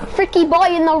 Freaky boy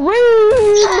in the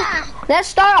room! Let's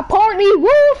start a party! Woo!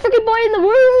 Freaky boy in the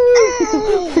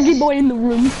room! Freaky boy in the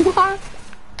room.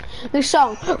 The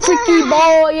song, Freaky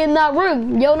boy in the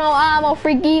room. You know I'm a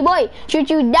freaky boy. Shoot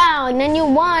you down, then you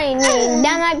whine me. Then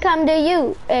I come to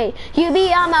you. Hey, you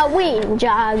be on my wing,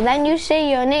 Jog. Then you say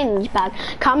your name's back.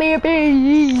 Come here,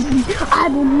 baby. I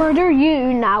will murder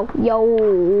you now.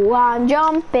 Yo, I'm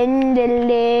jumping the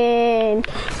lane.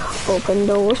 Open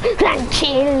doors and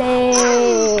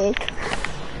chillin'.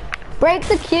 Break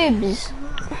the cubes.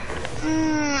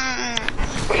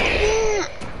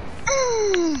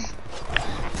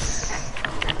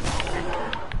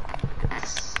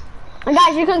 And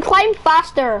guys, you can climb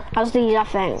faster as these, I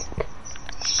think.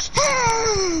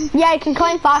 Yeah, you can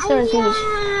climb faster as these.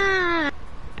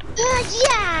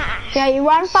 Yeah, you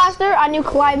run faster and you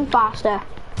climb faster.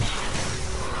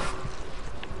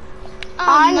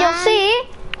 And you'll see,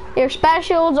 your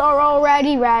specials are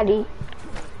already ready.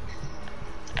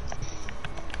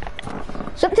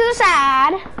 So up to the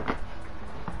side.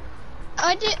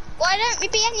 Why don't we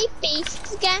be any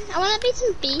beasts again? I want to be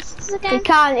some beasts again. You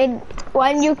can't.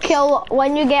 When you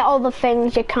get all the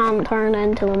things, you can't turn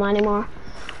into them anymore.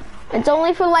 It's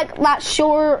only for like that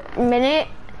short minute.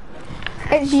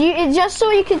 It's just so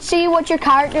you can see what your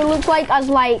character looks like as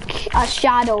like a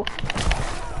shadow.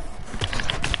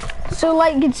 So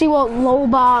like you can see what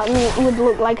Loba would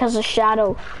look like as a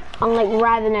shadow, unlike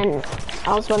Revenant,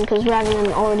 also because Revenant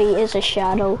already is a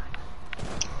shadow.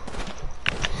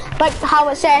 like how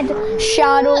it said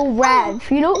Shadow Rev.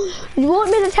 You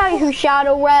want me to tell you who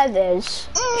Shadow Rev is?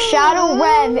 Shadow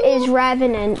Rev is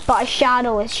Revenant, but a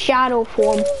shadow is shadow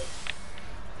form.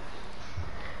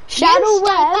 Shadow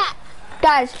Rev,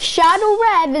 guys, Shadow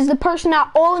Rev is the person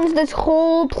that owns this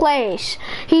whole place.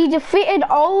 He defeated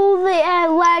all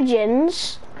the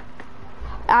legends,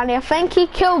 and I think he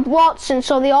killed Watson,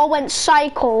 so they all went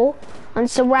psycho and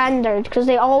surrendered because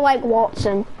they all like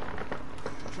Watson.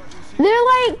 They're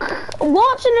like,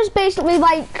 Watson is basically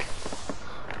like,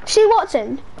 see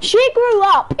Watson, she grew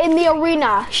up in the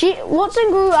arena. Watson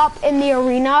grew up in the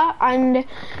arena and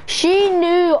she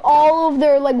knew all of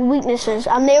their like weaknesses,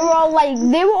 and they were all like,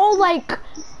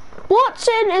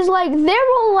 Watson is like,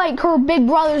 they're all like her big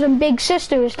brothers and big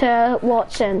sisters to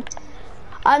Watson.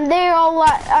 And they're all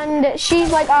like, and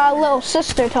she's like a little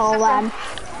sister to all them.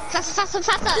 Cause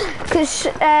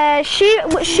she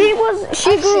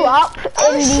grew up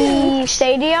in the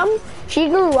stadium. She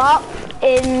grew up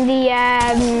in the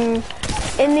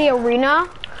arena.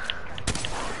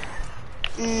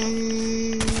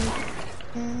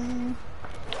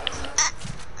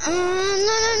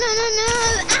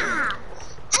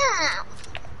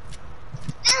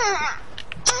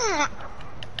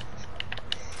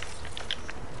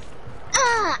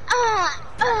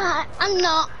 I'm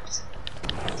not.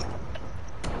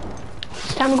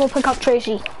 It's time to go pick up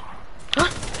Tracy.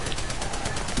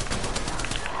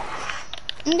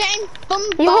 I'm getting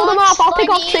bombarded. You hold him off, I'll pick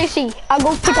up Tracy. I'll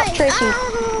go pick up Tracy.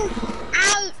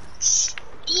 Ouch.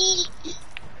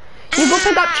 You go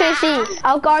pick up Tracy.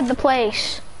 I'll guard the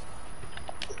place.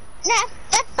 They're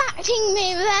backing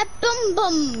me with their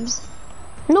bum-bums.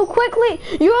 No, quickly.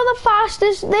 You're the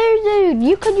fastest there, dude.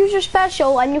 You could use your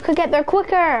special and you could get there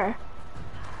quicker.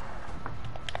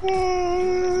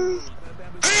 Ow.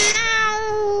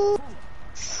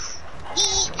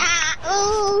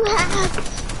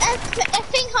 I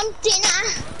think I'm dinner.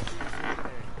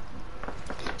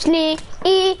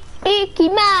 Sneaky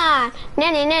man.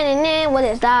 Na. What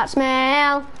is that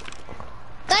smell?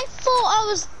 They thought I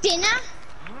was dinner.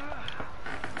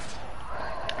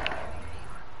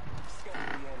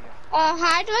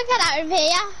 How do I get out of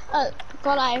here? Oh,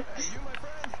 got out. You, my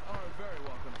friend, are very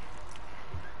welcome.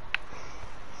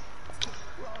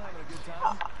 We're all having a good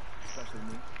time, especially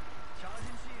me.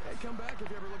 Hey, come back if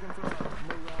you're ever looking for a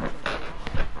mirage.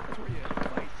 That's where you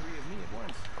fight 3 of me at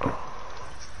once.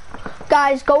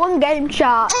 Guys, go in game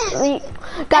chat.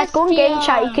 Guys, go in game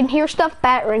chat. You can hear stuff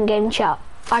better in game chat.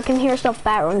 I can hear stuff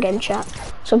better in game chat.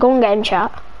 So go in game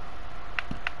chat.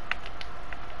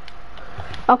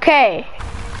 Okay.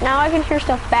 Now I can hear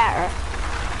stuff better.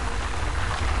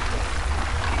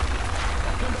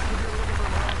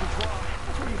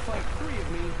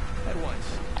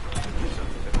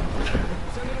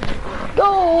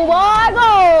 Go, boy,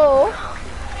 go!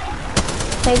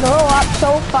 They grow up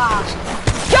so fast.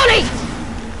 Johnny!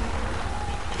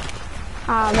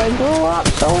 Ah, they grew up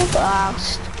so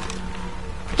fast.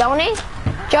 Johnny?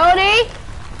 Johnny?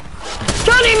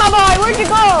 Johnny, my boy, where'd you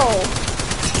go?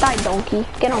 Die, donkey.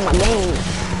 Get on my game.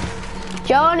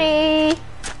 Johnny!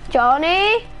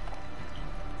 Johnny?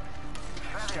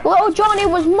 Little Johnny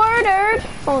was murdered!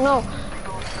 Oh no.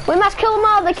 We must kill him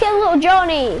all to kill little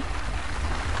Johnny!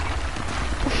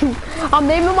 I'm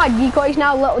naming my decoys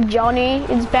now Little Johnny.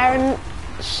 It's better than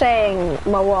saying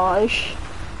Mirage.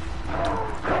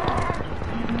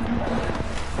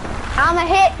 I'm a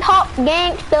hip-hop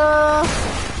gangster.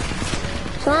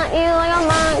 Slant you like a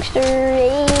monster.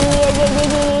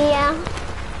 Yeah.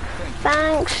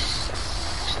 Thanks.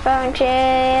 Thanks,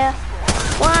 yeah.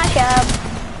 Watch up.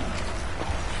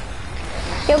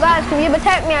 Yo guys, can you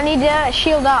protect me? I need to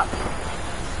shield up.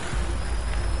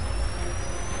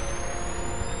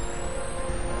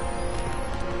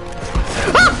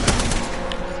 Ah!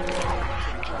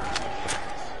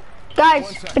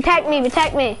 Guys, protect me,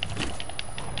 protect me.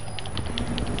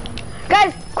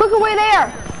 Guys, quick away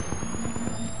there.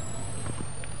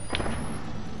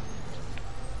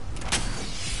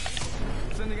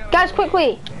 Guys,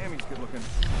 quickly.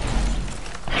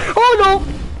 Oh no!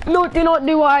 No, do not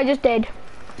do what I just did.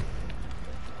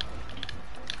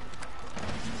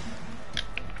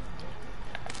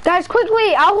 Guys,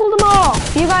 quickly! I'll hold them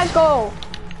off. You guys go.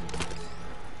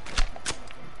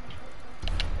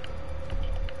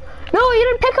 No, you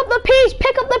didn't pick up the piece.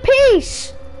 Pick up the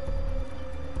piece.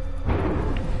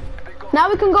 Now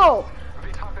we can go.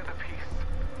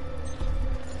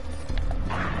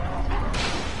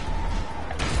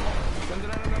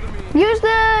 Use the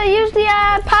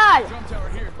pad.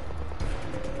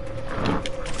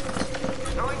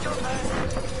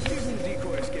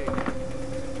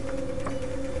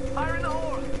 Fire in the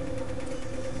hole.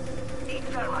 Eat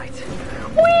thermite.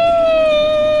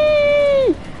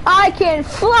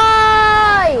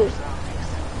 Fly!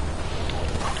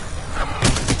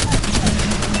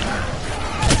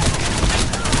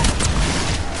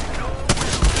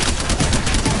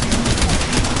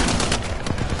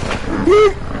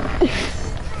 Woo!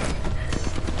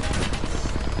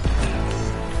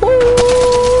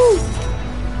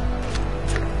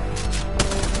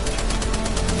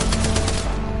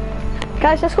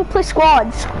 Guys, let's go play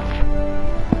squads.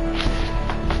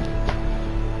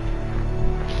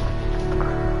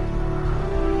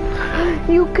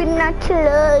 You cannot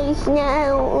close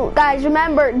now. Guys,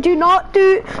 remember, do not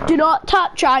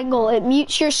tap triangle, it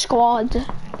mutes your squad.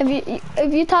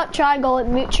 If you tap triangle, it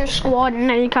mutes your squad and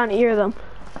then you can't hear them.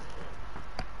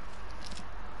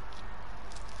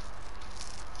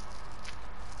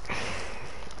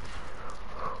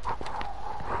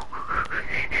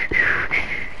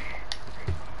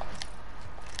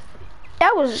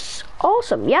 That was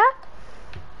awesome, yeah?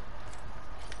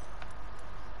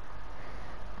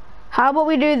 How about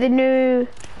we do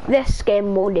this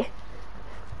game mode?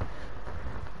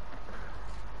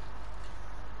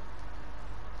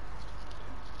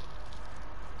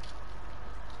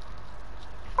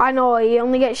 I know, you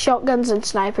only get shotguns and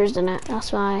snipers in it,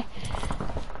 that's why.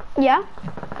 Yeah?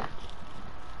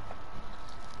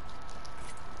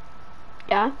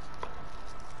 Yeah?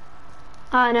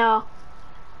 I know.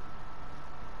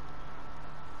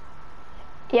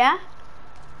 Yeah?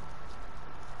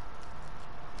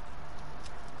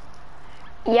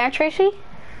 Yeah, Tracy?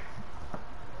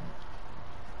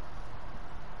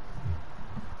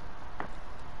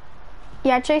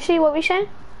 Yeah, Tracy, what we saying?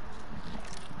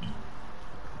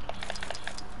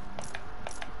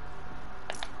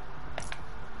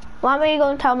 Why don't you go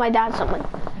and tell my dad something?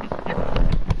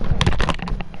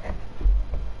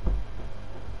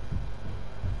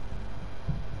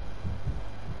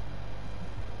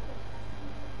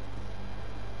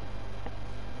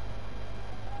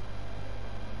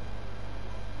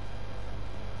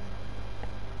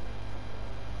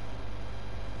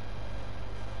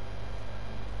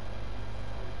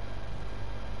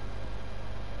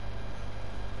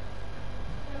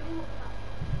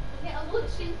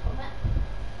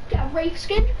 Get a Wraith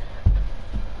skin.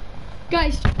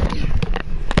 Guys,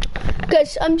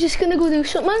 I'm just gonna go do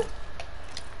something.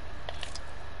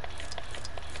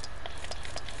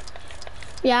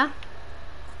 Yeah?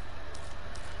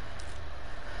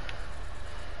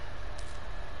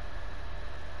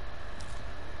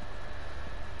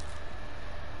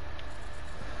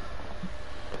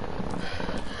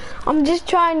 I'm just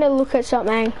trying to look at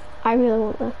something. I really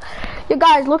want to. You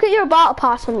guys, look at your battle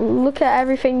pass and look at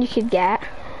everything you could get.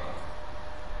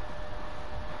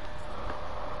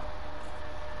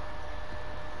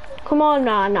 Come on,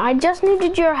 man. I just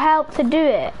needed your help to do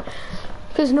it.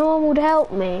 Because no one would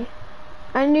help me.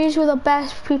 And these were the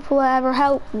best people that ever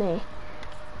helped me.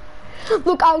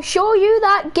 Look, I'll show you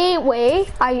that gateway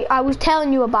I was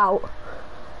telling you about.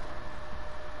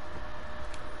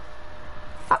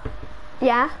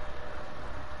 Yeah?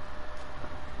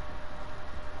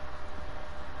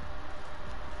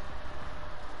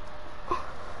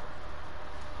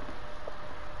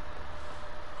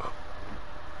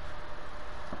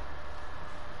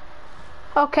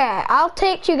 Okay, I'll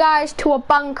take you guys to a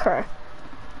bunker.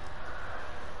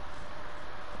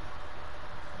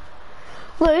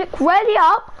 Look, ready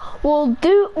up. We'll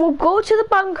go to the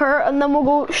bunker and then we'll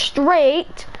go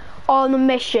straight on the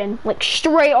mission. Like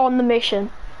straight on the mission.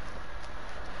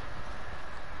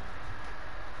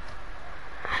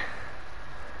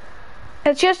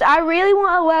 It's just I really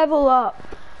want to level up.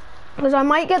 Because I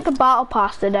might get the battle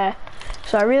pass today.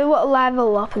 So I really want to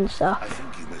level up and stuff. I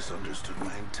think you misunderstood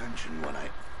my intention when I...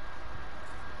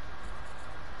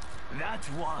 That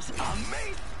was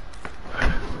amazing!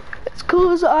 It's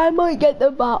cause I might get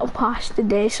the battle pass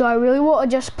today, so I really want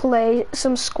to just play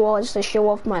some squads to show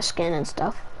off my skin and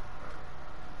stuff.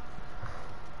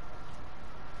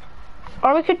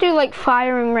 Or we could do like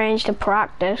firing range to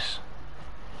practice.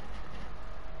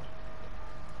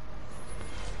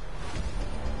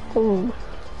 Ooh.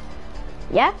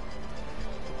 Yeah?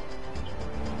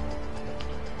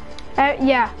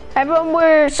 Yeah.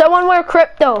 Someone wear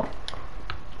crypto.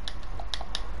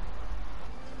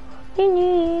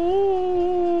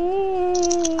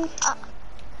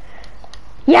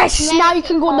 Yes, now you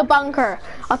can go in the bunker.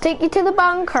 I'll take you to the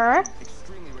bunker.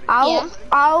 I'll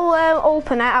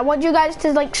open it. I want you guys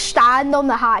to like stand on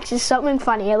the hatch. It's something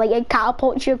funny. Like it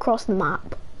catapults you across the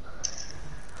map.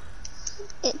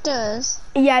 It does.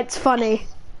 Yeah, it's funny.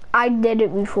 I did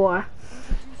it before.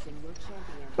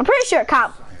 I'm pretty sure it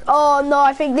can't. Oh no,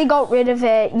 I think they got rid of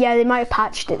it. Yeah, they might have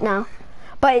patched it now.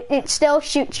 But it still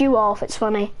shoots you off. It's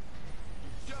funny.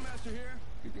 Jumpmaster here.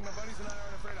 Lucky my buddies and I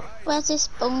aren't afraid of heights. Where's this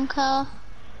bunker?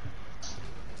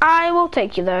 I will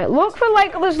take you there. Look for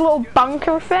like this little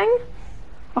bunker thing.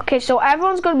 Okay, so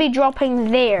everyone's gonna be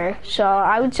dropping there, so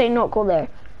I would say not go there.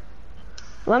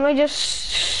 Let me just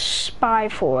spy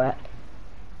for it.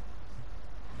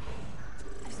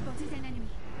 I've spotted an enemy.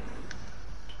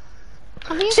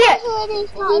 Have you See guys it? already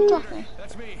started dropping?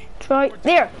 That's me. It's right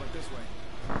there. Like this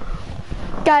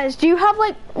way. Guys, do you have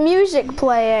like music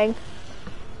playing?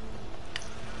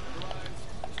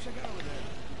 Let's check out over there.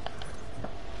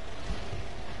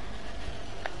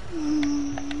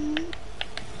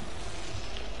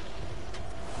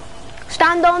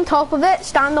 Stand on top of it.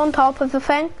 Stand on top of the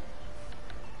thing.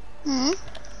 I'm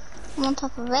on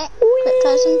top of it. Quick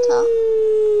goes on top.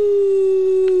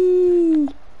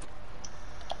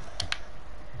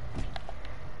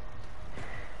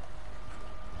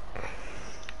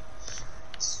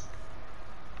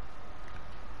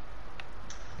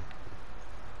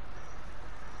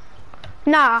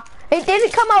 Nah, it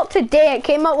didn't come out today. It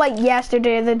came out like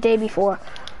yesterday or the day before.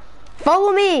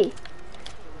 Follow me.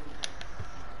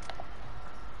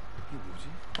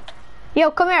 Yo,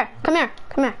 come here, come here,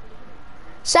 come here.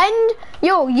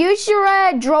 Use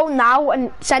your drone now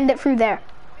and send it through there.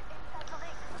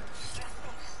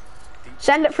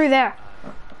 Send it through there.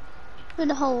 Through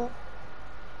the hole.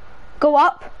 Go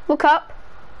up, look up.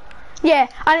 Yeah,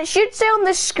 and it should say on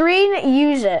the screen,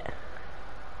 use it.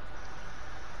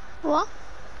 What?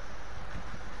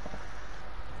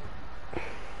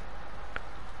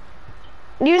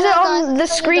 Use it Hello, on guys, the there you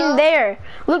screen go. there.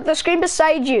 Look, the screen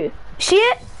beside you. See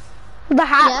it? The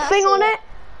hat Yeah, I thing see on it. it?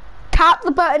 Tap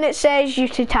the button it says you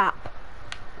to tap.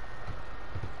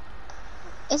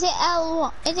 Is it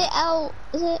L? Is it L?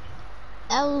 Is it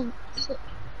L?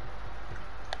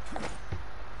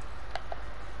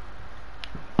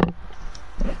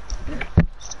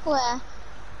 Square.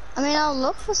 I mean, I'll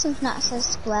look for something that says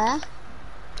square.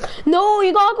 No,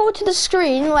 you gotta go to the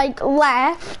screen, like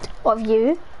left of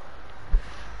you.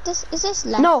 This is this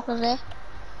left? No. Or it?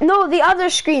 No, the other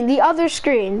screen,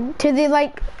 to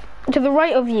the to the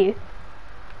right of you.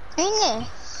 In there.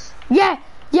 Yeah.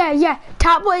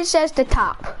 Tap what it says to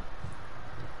tap.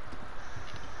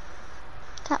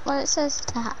 Tap what it says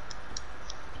tap.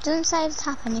 Doesn't say to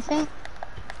tap anything.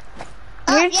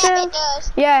 Where Oh, it yeah, says- it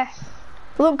does. Yeah.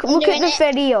 Look I'm at doing the it.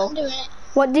 video. I'm doing it.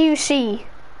 What do you see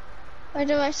Where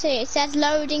do I see? It says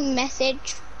loading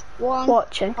message 1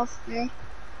 watching? of 3.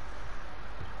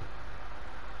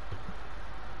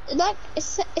 Like it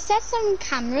says some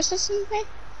cameras or something.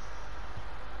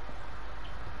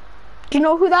 Do you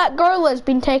know who that girl has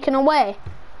been taken away?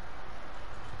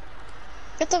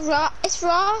 It's a raft. It's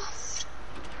raft.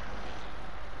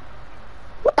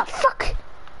 What the fuck?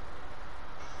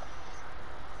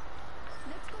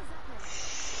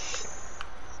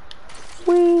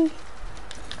 We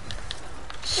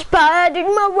Spider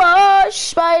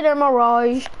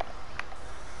Mirage.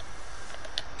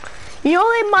 You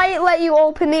know they might let you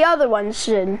open the other one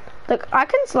soon. Look, I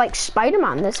can like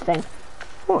Spider-Man this thing.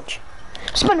 Watch.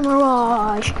 Spider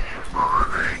Mirage.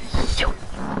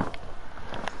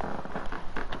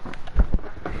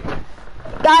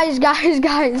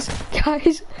 Guys.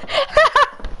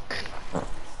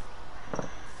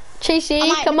 Chasey, I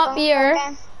might come be up gone here.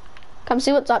 again. Come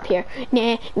see what's up here.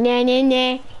 Nah.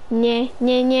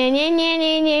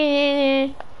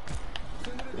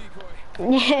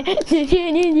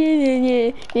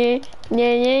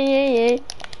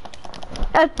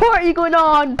 A party going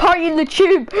on, party in the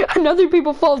tube, and other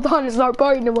people fall down and start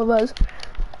partying with us.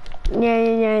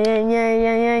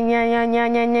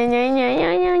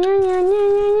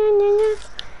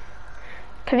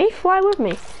 Can he fly with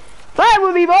me? Fly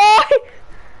with me, boy!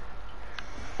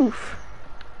 Oof.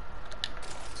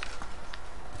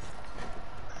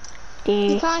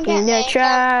 You can't get In the me.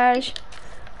 trash.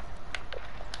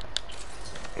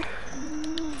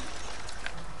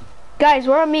 Guys,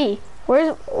 where are me?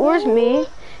 Where's me?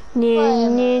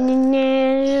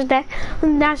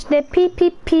 That's the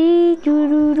PPP.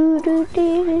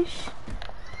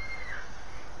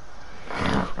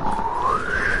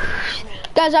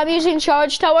 Guys, I'm using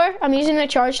charge tower. I'm using the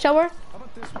charge tower. How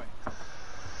about this way?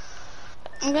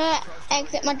 I'm gonna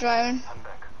exit my drone. I'm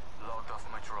back. Logged off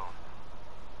my drone.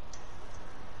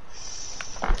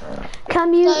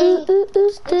 Come you So, to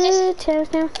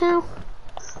now.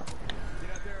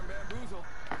 Get out there and bamboozle.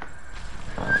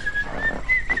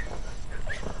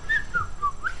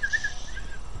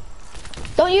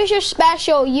 Don't use your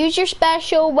special. Use your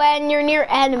special when you're near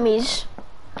enemies.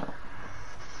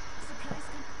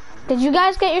 Did you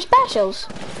guys get your specials?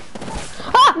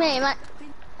 Ah! Me, my.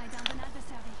 I downed an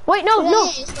adversary. Wait, no.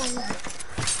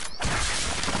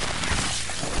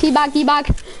 Teabag, teabag.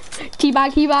 Teabag,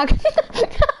 teabag.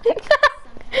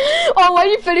 Oh, when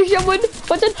you finish someone,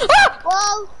 what's it? Ah!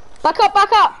 Whoa! Back up,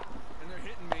 back up. And they're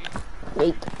hitting me.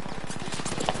 Wait.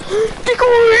 Decoy!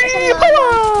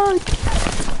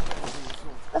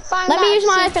 Let me use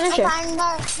my finisher. Ah!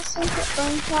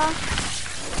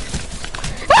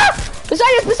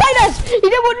 Beside us! He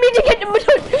didn't want me to get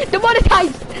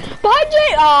demonetized! Behind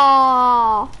you!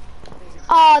 Oh.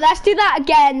 Oh, let's do that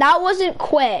again. That wasn't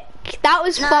quick. That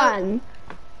was fun.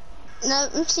 No,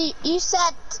 see, you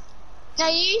said.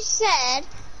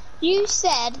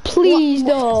 Please,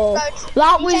 no.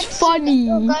 That was funny.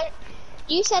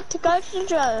 You said to go to the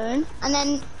drone, and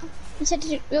then you said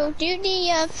we'll do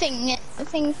the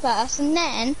thing first, and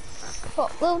then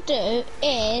what we'll do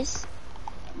is,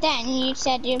 then you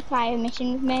said you'd play a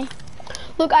mission with me.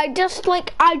 Look, I just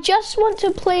want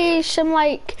to play some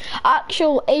like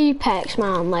actual Apex,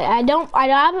 man. Like I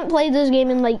haven't played this game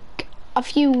in like a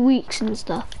few weeks and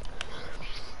stuff.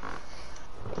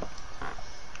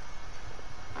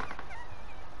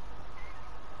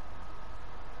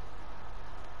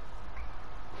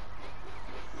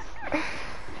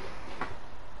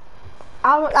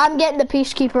 I'm getting the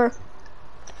Peacekeeper.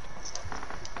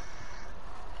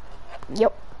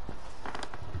 Yep.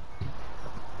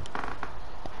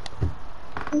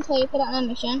 Until you put out a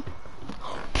mission.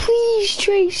 Please,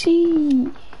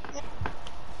 Tracy.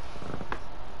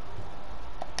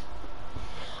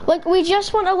 Like, we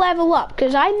just want to level up,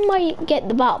 because I might get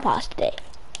the battle pass today.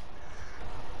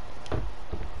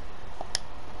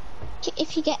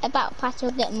 If you get a battle pass,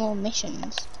 you'll get more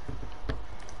missions.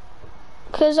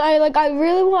 Because I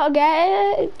really want to get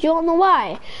it. Do you want to know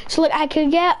why? So like I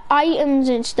could get items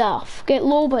and stuff, get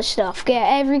Loba stuff, get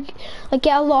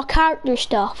a lot of character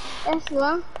stuff. Yes,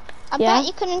 well, I bet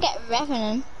you couldn't get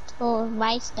Revenant or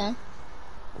Raiston.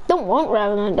 Don't want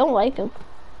Revenant, don't like him.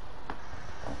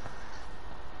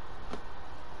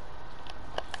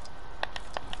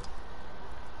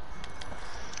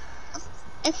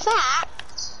 In fact,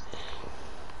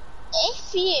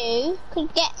 if you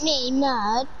could get me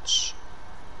merch.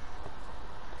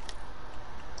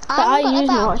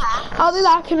 I'll be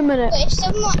back in a minute. But if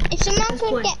someone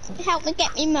could help me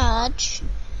get me merge,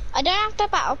 I don't have the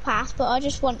battle pass, but I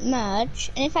just want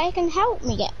merge. And if they can help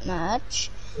me get merge,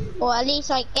 or at least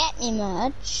like get me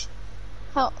merge,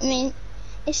 help me.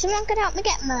 If someone could help me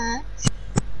get merge,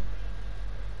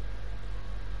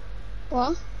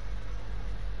 what?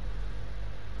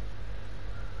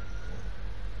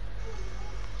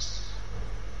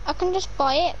 I can just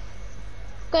buy it.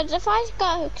 Because if I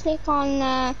go click on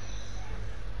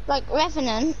like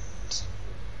Revenant,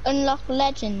 unlock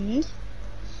legend,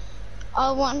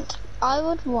 I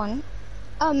would want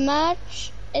a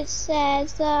merch. It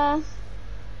says but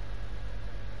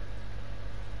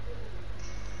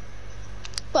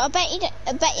I bet you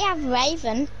have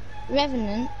Revenant.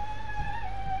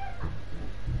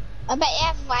 I bet you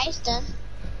have Raiston.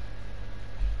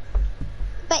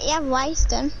 Bet you have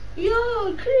Raiston.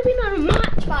 Yo, could have been on a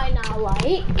match by now,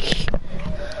 like.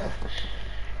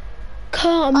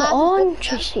 Come on,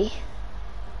 Tracy.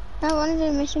 I want to do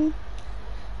a mission.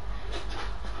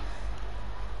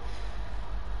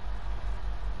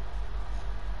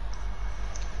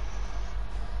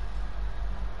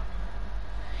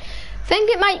 I think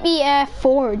it might be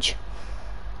Forge.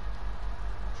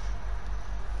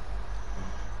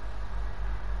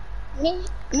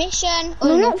 Mission or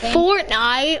no, not nothing.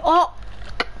 Fortnite. Oh,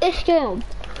 this game.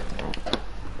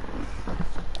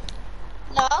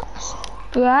 Logs?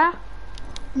 Yeah.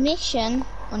 Mission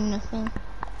or nothing.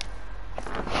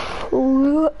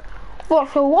 What,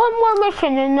 so one more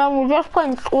mission and then we're just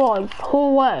playing squads,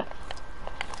 whole way.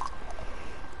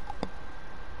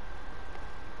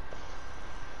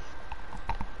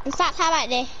 In fact, how about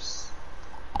this?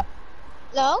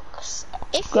 Logs,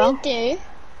 if you do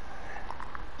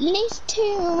at least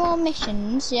 2 more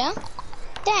missions, yeah?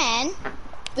 Then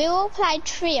we will play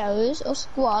trios or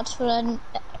squads for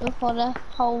the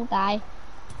whole day.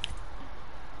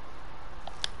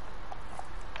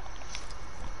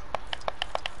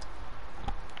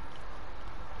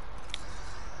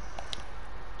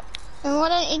 And why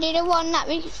don't you do the one that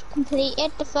we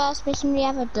completed, the first mission we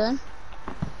ever done?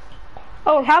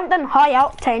 Oh, we haven't done high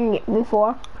octane yet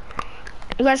before.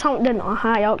 You guys haven't done a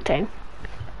high octane.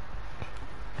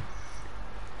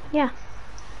 Yeah.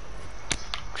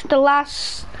 It's the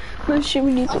last mission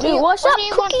we need to do. What's up,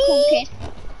 Cookie?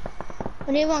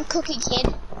 What do you want, Cookie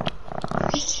Kid?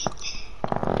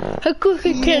 Hey,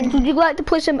 Cookie Kid, would you like to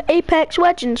play some Apex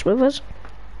Legends with us?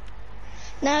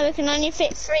 No, we can only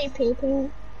fit 3 people.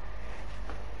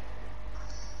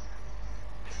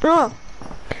 Oh.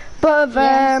 But,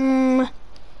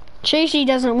 Chasey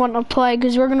doesn't want to play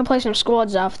because we're gonna play some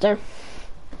squads after.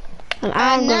 And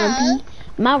I'm gonna be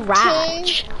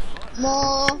Mirage. 2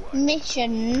 more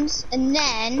missions and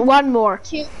then One more.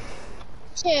 two.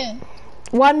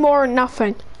 One more,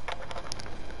 nothing.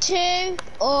 2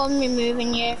 or I'm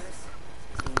removing you.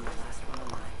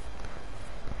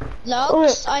 Oh,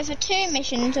 Logs, either 2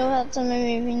 missions or else I'm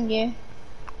removing you.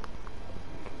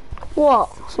 What?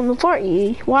 From the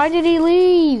party? Why did he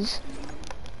leave?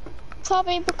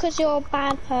 Probably because you're a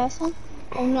bad person.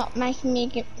 Or not making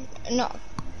me not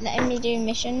letting me do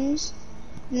missions.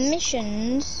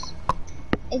 Missions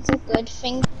is a good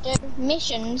thing to do.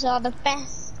 Missions are the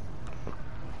best.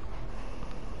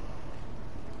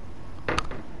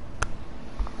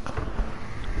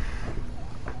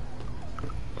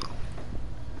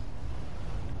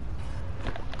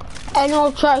 And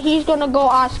also, he's gonna go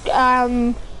ask, Take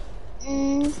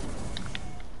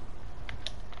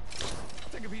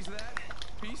a piece of that.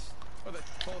 Piece? Or the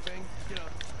whole thing? You know,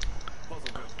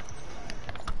 puzzle good.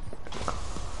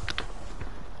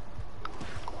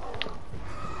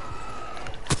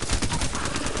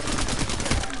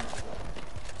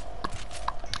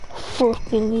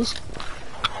 freaking these.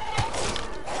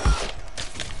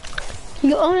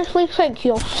 You honestly think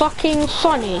you're fucking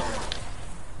funny?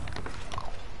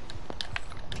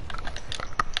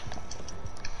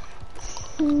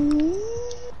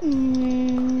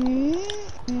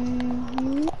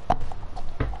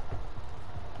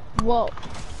 Whoa.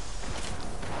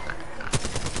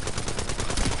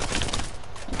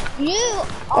 You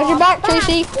Watch your back,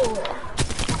 Tracy.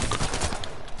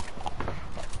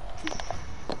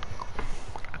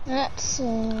 Let's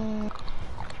see.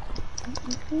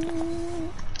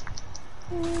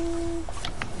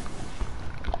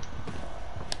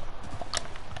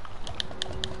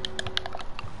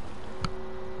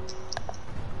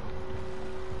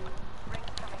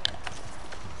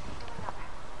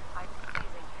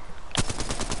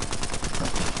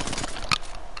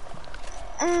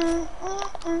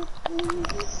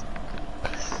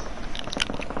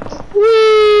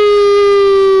 Whee!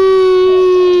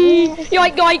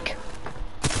 Yoink, yoink.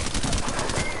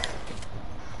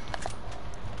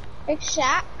 Big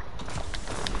Shack.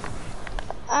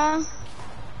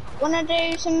 Wanna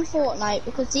do some Fortnite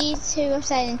because these two are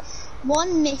saying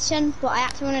 1 mission, but I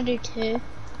actually wanna do 2.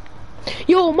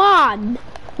 Yo, man.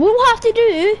 We'll have to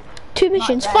do 2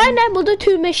 missions. then. Fine then, we'll do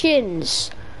 2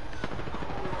 missions.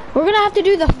 We're gonna have to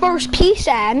do the first piece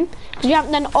then, because you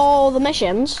haven't done all the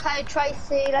missions. Okay,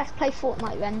 Tracy, let's play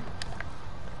Fortnite then.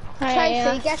 Hey,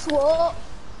 Tracy, guess what?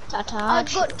 Ta-ta.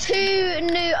 I've got 2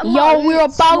 new emotes. Yo, we're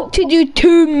about to do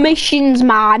 2 missions,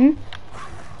 man.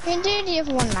 We'll do the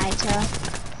other one later.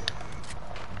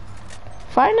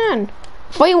 Fine then.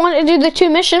 I thought you wanted to do the 2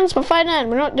 missions, but fine then.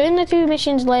 We're not doing the 2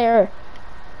 missions later.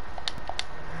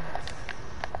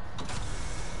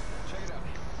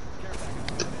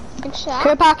 Big Shack.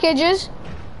 Care packages.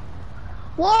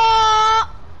 What?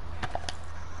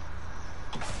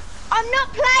 I'm not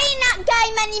playing that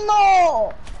game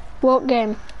anymore. What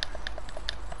game?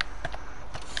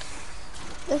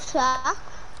 The Shack.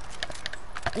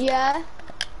 Yeah,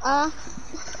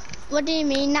 What do you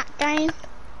mean that game?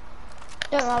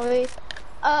 don't worry.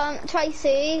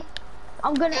 Tracy,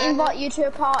 I'm gonna invite you to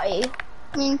a party.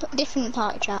 I mean, different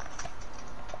party chat.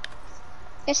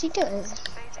 Yes, he does.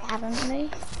 Haven't we?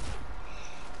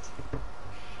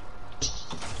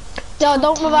 No,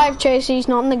 don't revive Chase, he's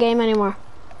not in the game anymore.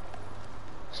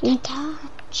 See? Ta-ta,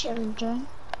 children.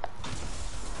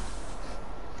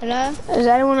 Hello? Does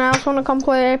anyone else want to come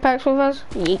play Apex with us?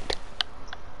 Yeet.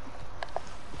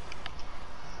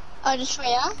 Oh, just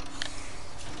Rhea.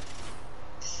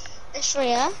 It's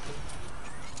Rhea.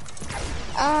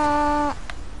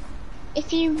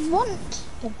 If you want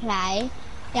to play,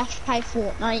 you have to play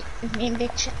Fortnite with me and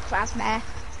Big Shack Fazbear.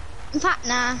 In fact,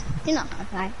 nah, you're not gonna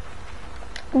play.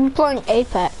 I'm playing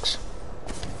Apex.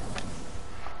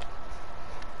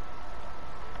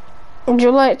 Would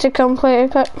you like to come play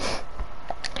Apex?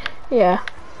 Yeah.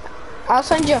 I'll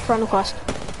send you a friend request.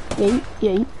 Yeet,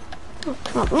 yeet. Oh,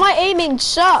 come on. My aiming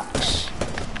sucks.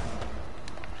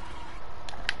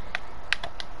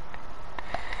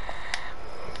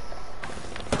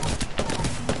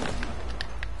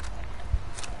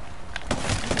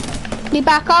 Need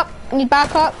backup? Need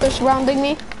backup? They're surrounding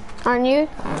me, aren't you?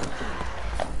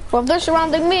 Well, if they're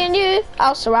surrounding me and you,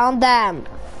 I'll surround them.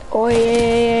 Oh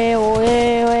yeah, oh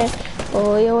yeah,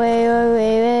 oh yeah, oh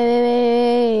yeah.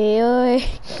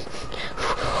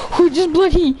 We're just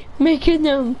bloody making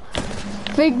them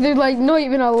think they're like not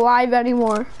even alive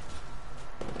anymore.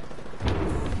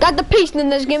 Got the piece in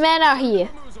this game out here.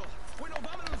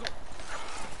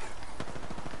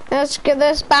 Let's get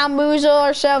this bamboozle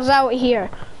ourselves out of here.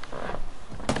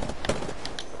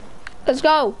 Let's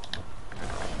go.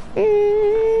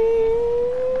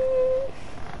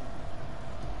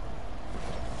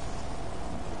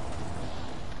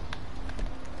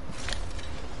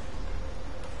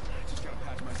 Just gotta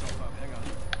patch myself up. Hang on.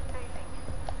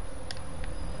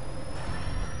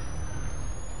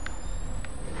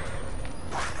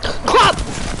 Crap!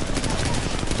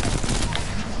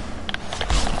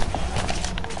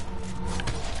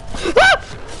 Ah!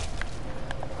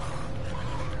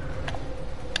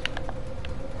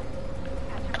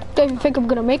 Don't even think I'm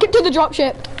gonna make it to the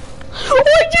dropship. Oh,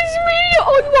 it's just me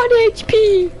on 1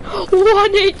 HP.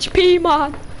 1 HP,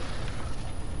 man.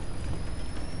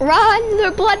 Run,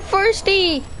 they're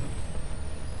bloodthirsty.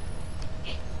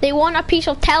 They want a piece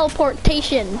of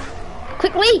teleportation.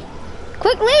 Quickly,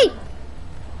 quickly.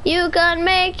 You can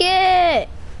make it.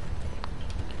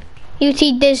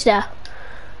 UT Dizda.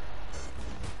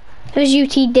 Who's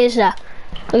UT Dizda?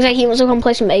 Looks like he wants to come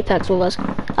play some Apex with us.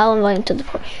 I'll invite him to the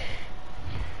party.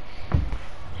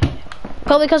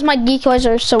 Probably because my decoys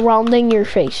are surrounding your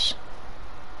face.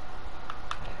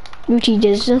 UT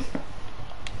Dizla.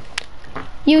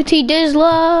 UT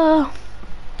Dizla.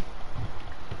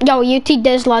 Yo, UT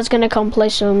Dizla's gonna come play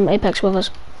some Apex with us.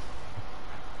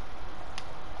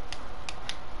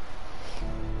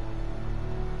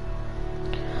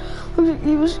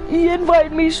 He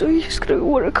invited me, so he's gonna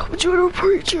wanna come join our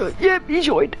party. Yep, he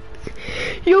joined.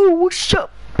 Yo, what's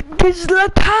up,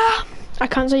 Dizlata? I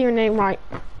can't say your name right.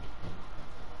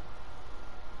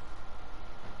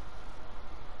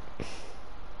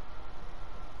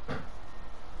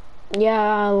 Yeah,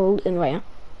 I'll invite him.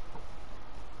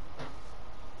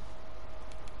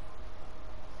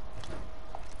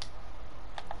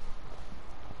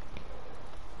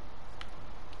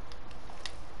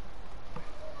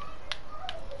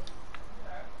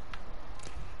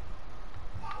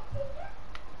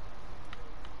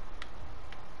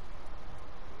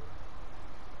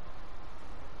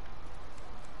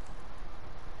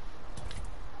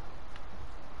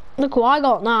 Look what I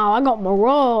got now. I got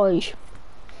Mirage.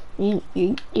 Yeah,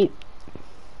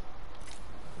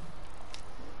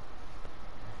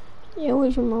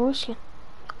 where's your Mirage?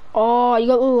 Oh, you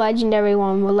got the legendary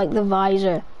one with like the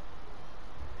visor.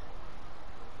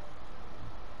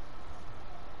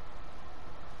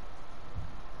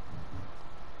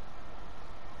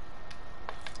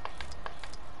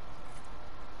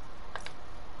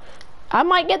 I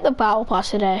might get the battle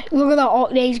pass today. Look at that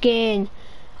Octaves gain.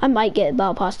 I might get the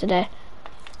battle pass today.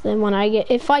 Then when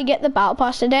if I get the battle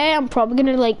pass today, I'm probably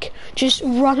gonna like just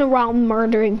run around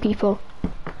murdering people.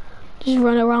 Just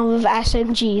run around with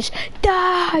SMGs.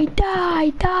 Die, die,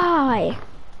 die.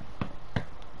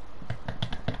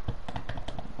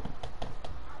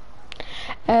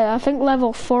 I think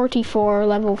level 44,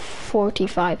 level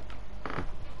 45.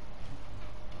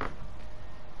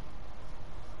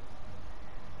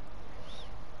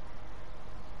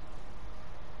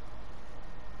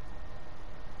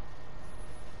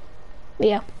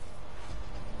 Yeah.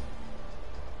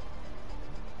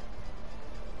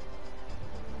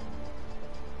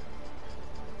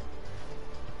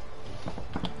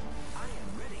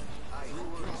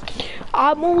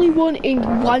 I'm only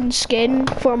wanting one skin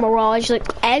for Mirage, like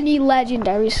any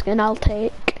legendary skin I'll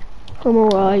take for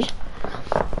Mirage.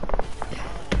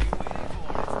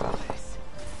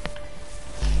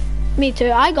 Me too,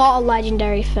 I got a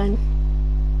legendary thing,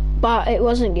 but it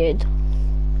wasn't good.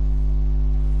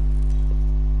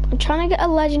 I'm trying to get a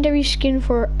legendary skin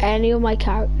for any of my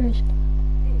characters.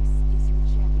 This is your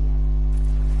champion.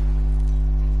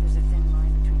 There's a thin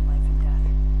line between life and death.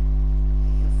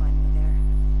 You'll find me there.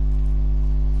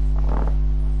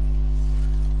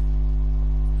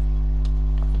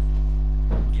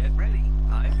 Get ready.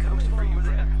 I'm coming for you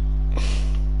there.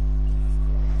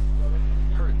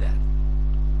 Heard that.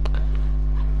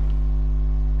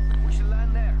 We should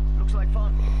land there. Looks like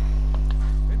fun.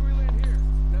 Maybe we land here.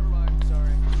 Never mind.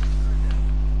 Sorry.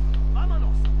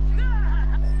 Vámonos.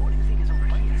 What do you think is over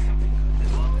here?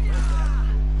 Oh, yeah.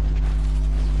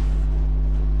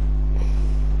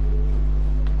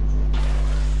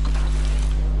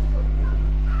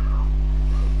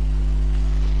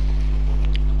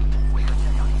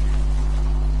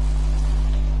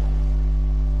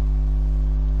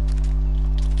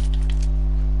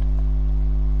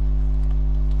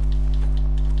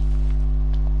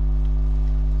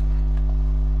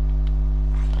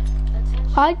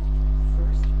 Hi.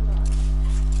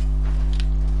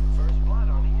 First blood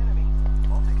on the enemy.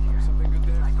 I'll take care. Something good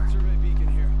there. Survey beacon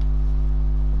here.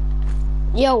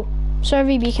 Yo,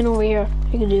 survey beacon over here.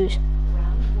 You can do this.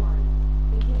 Round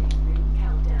 1. Beginning ring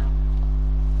countdown.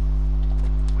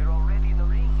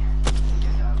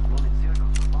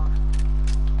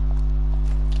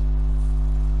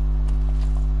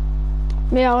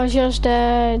 Yeah, I was just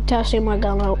testing my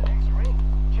gun out. Next ring.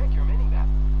 Check your mini map.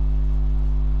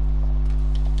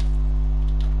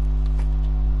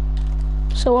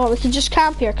 So what, we could just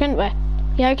camp here, couldn't we?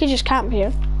 Yeah, we could just camp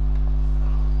here.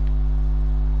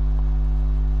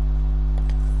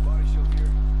 Body shield here.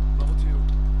 Level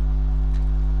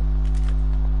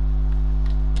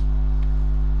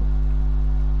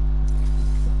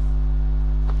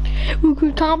 2. We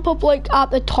could camp up like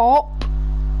at the top.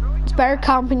 It's better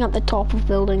camping at the top of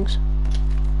buildings.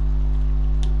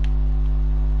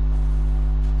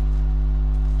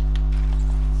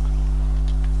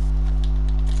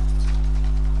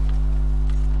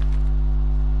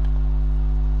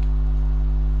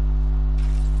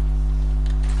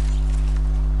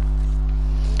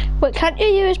 Wait, can't you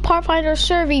use Pathfinder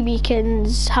survey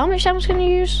beacons? How much times can you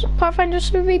use Pathfinder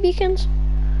survey beacons?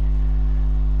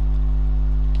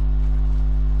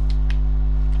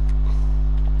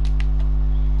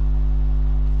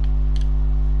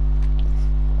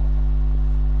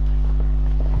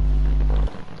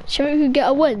 Sure we could get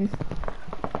a win.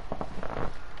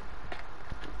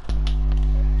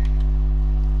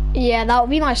 Yeah, that would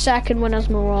be my second win as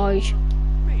Mirage.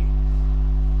 Me.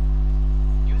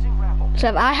 Using grapple.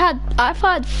 So I've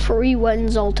had 3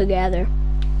 wins altogether.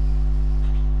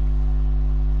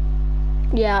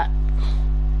 Yeah.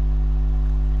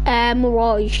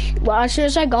 Mirage. Well, as soon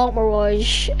as I got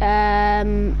Mirage, I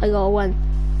got a win.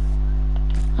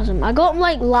 Awesome. I got him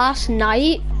like last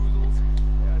night.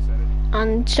 Yeah, I said it.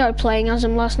 And started playing as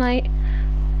him last night.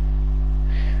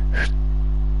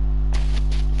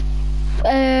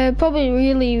 Probably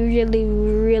really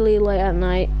late at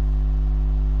night.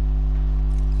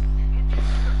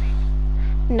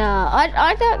 Nah,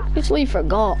 I actually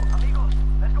forgot. Amigos,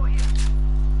 let's go here.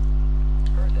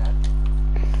 Heard that.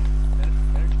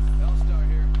 L-Star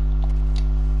here.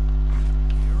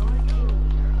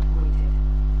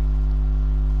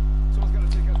 Someone's got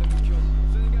to take out the new kill.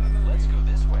 Sending out another. Let's go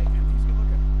this way. He's good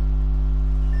looking.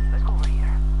 Let's go over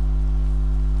here.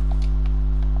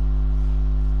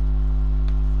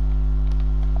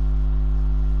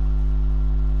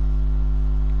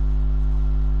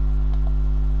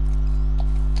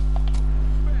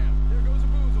 Bam! There goes a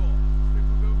boozle.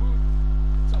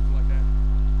 Something like that.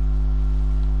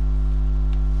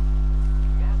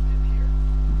 Gas dip here.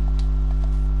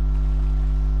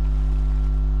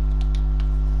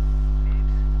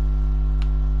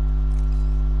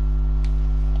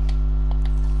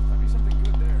 Might be something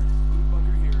good there. Loot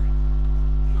bunker here.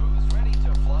 Who's ready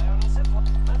to fly on a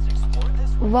zipline? Let's explore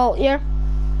this way. Vault here.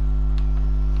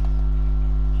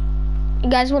 You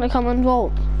guys want to come on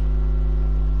Vault?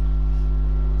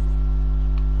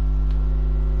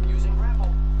 Using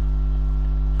grapple.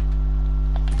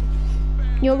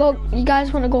 You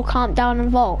guys want to go camp down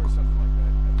and Vault? Or something like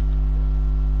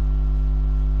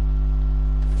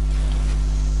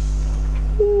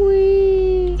that.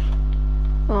 Wee.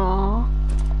 Aww.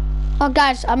 Oh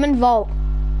guys, I'm in Vault.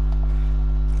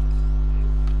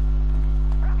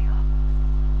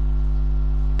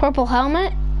 Purple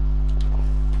helmet.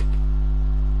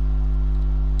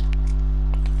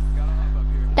 Gotta hop up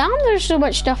here. Down there's so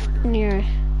much stuff near.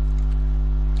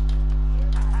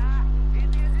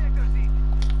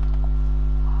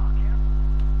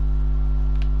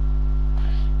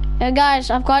 Hey guys,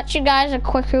 I've got you guys a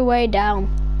quicker way down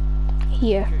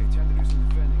here. Okay, time to do some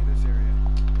defending in this area.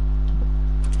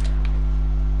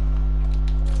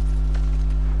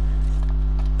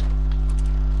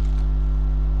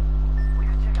 We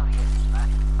should check out here.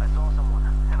 I saw someone,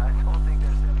 and I don't think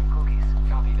they're selling cookies.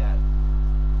 Copy that.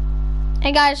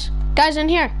 Hey guys in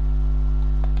here.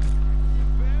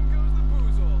 Bam goes the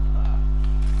boozle. Ah.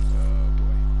 Oh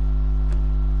boy.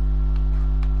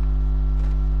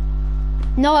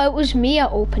 No, it was me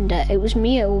that opened it. It was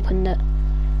me that opened it.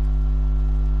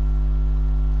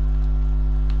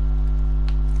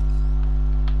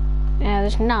 Yeah,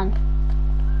 there's none.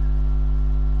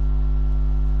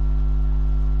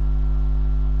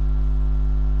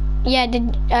 Yeah,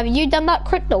 have you done that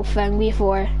crypto thing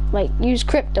before? Like, use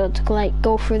crypto to like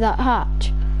go through that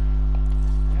hatch?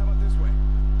 How about this way?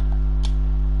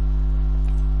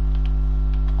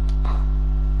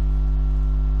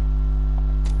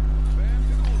 Bam to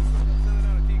the boozle. Sending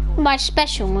out a decoy. My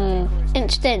special move,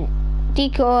 instant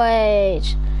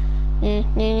decoys. Here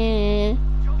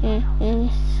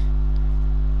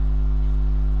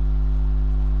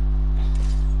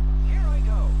I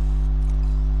go.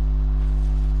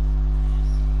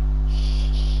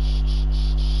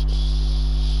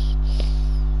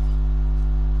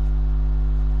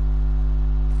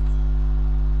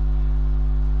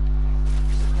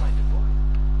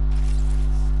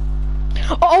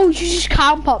 Oh, oh, you just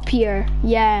camp up here.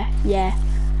 Yeah, yeah.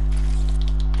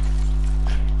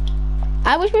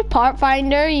 I wish with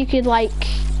Pathfinder you could like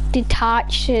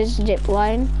detach his zip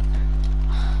line.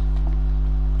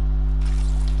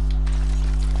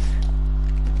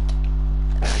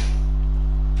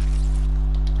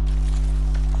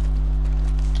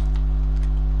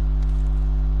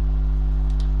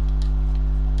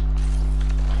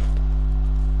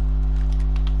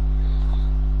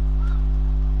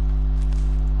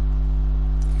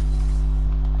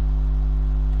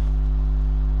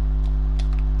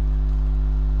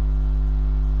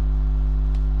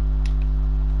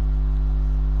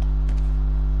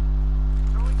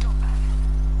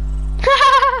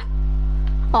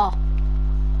 Oh.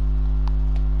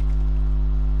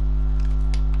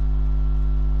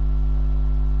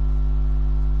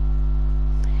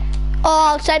 Oh,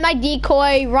 I'll set my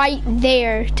decoy right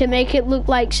there to make it look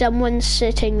like someone's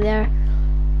sitting there.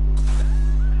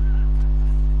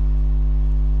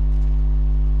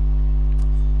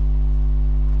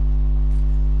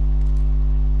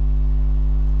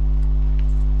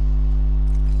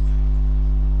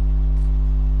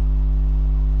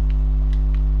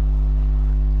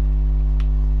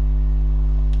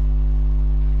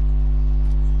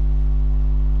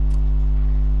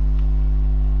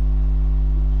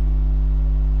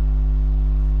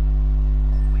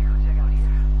 We go check out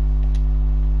here.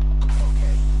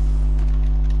 Okay.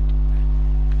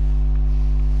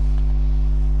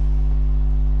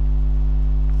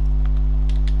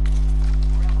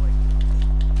 Grappling.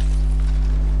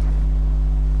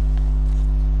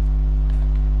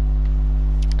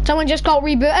 Someone just got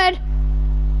rebooted.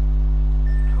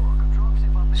 Oh, control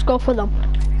ship up Let's go for them.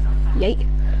 Yay.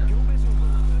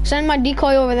 Send my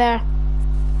decoy over there.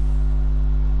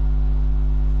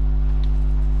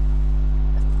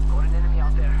 Got an enemy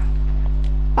out there.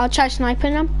 I'll try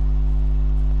sniping them.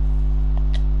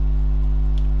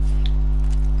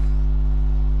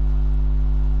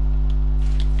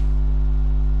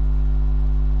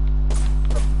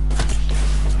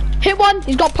 Hit one.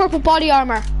 He's got purple body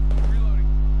armor. Reloading.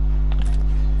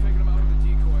 Taking him out with a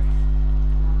decoy.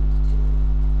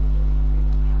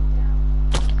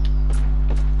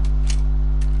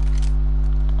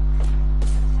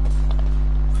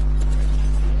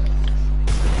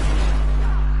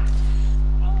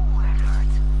 Oh, that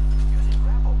hurts. Using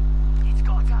grapple. It's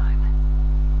go time.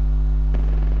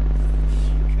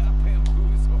 You got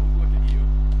bamboozled. Look at you.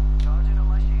 Charging on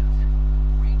my shields.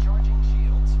 Recharging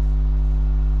shields.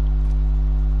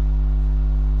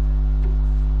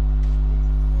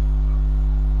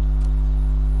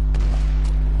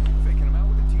 Faking him out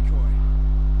with a decoy.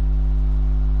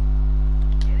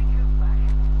 Getting him back.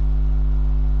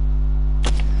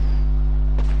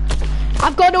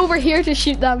 I've gone over here to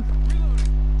shoot them.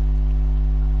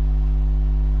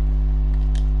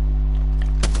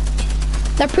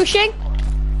 They're pushing.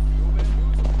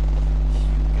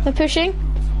 They're pushing.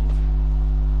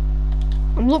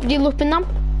 I'm looping them.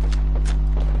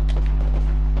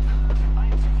 I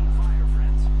am taking fire,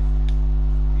 friends.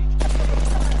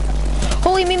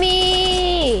 Holy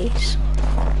mimis!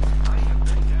 I have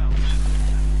been down.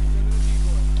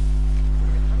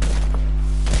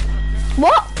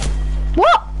 What?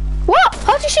 What? What?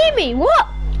 How'd you see me? What?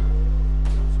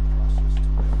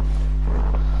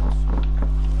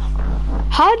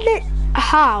 How did?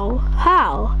 How?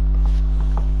 How?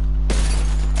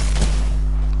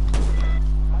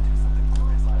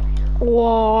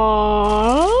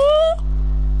 What?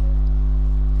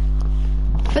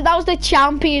 But that was the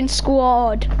champion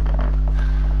squad.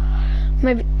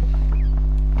 Maybe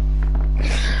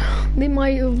they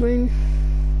might have been.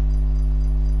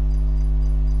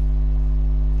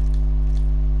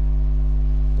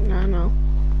 I don't know.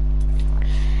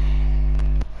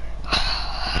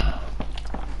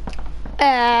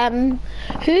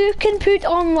 Who can put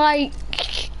on like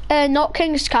not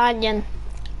King's Canyon?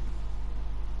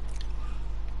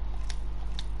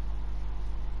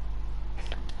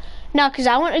 No, because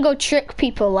I want to go trick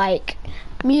people like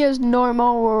me as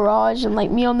normal Mirage and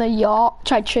like me on the yacht,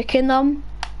 try tricking them.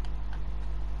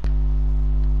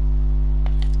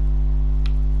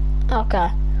 Okay.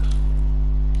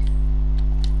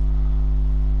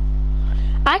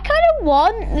 I kind of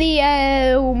want the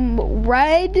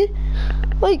red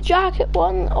like jacket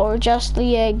one, or just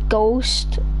the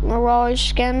ghost Mirage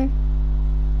skin.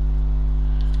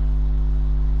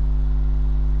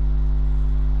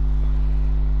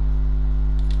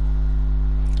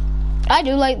 I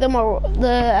do like the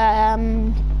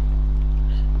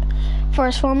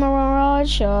first one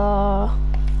Mirage.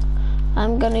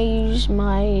 I'm gonna use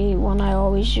my one I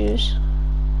always use,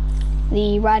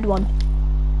 the red one.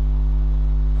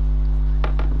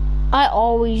 I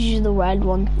always use the red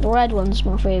one. The red one's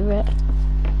my favorite.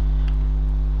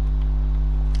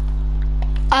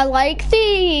 I like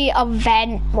the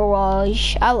event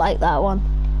Mirage. I like that one.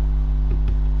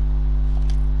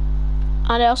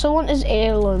 And I also want his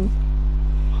heirloom.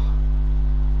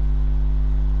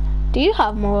 Do you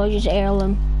have Mirage's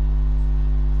heirloom?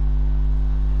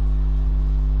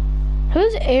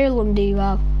 Whose heirloom do you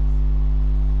have?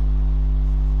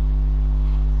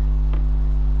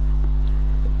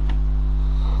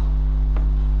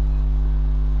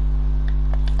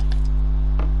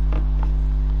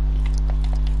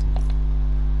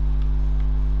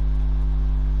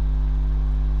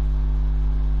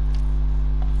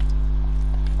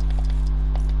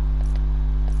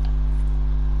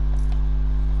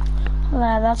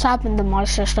 Yeah, that's happened to my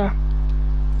sister.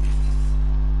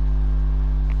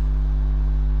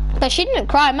 But she didn't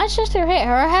cry. My sister hit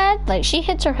her head. Like, she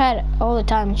hits her head all the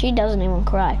time. She doesn't even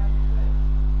cry.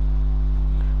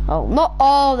 Oh, not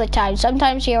all the time.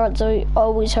 Sometimes she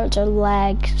always hurts her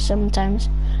leg. Sometimes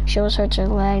she always hurts her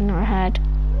leg and her head.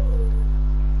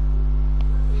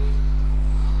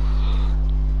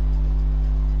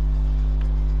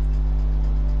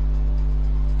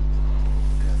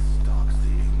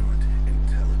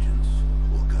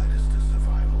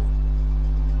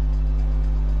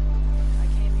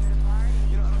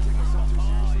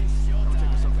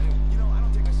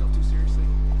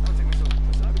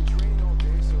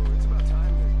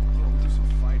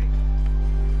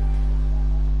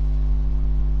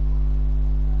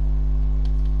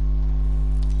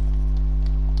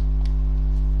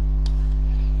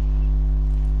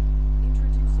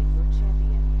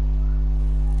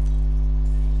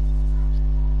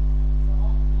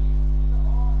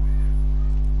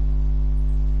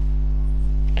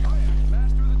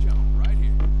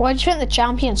 Where do you think the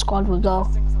champion squad would go?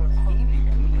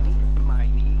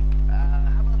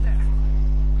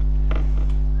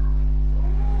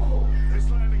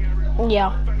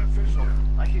 Yeah.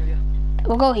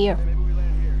 We'll go here.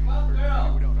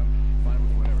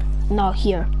 No,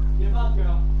 here.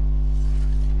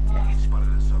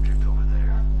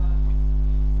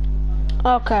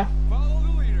 Okay.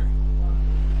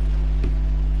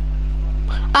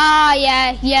 Ah,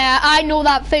 yeah, I know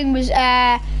that thing was,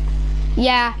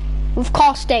 yeah, with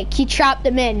Caustic, he trapped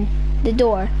them in the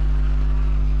door.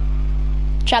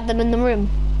 Trapped them in the room.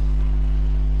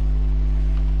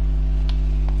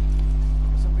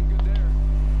 Something good there.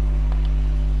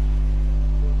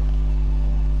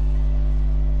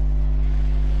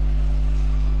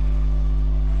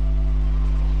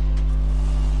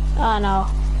 Oh no.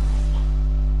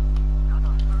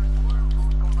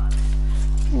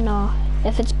 No,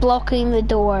 if it's blocking the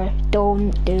door,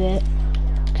 don't do it.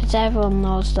 Because everyone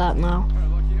knows that now. Alright,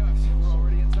 lucky us. We're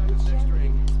already inside the sixth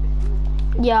ring.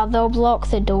 Yeah, they'll block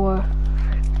the door.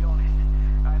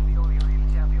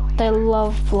 They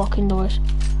love blocking doors.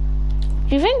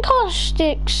 Do you think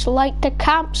Caustics like to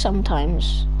camp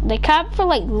sometimes? They camp for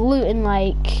like loot and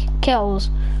like kills.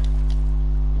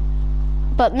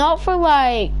 But not for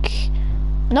like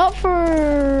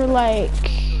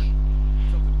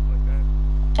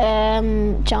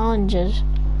challenges.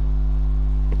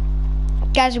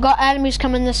 Guys, we've got enemies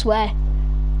coming this way.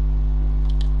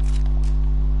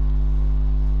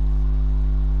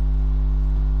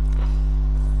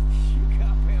 You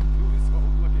got bamboozled.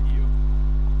 Look at you.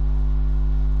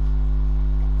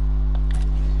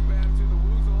 Bam to the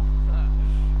woozle.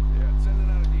 Yeah, sending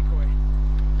out a decoy.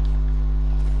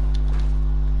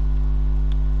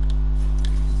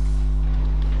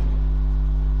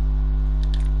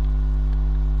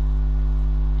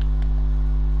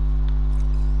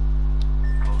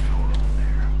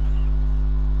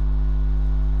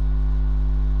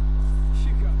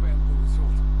 You got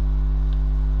bamboozled.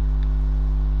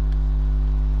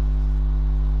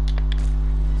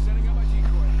 Sending out my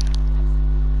decoy.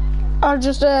 I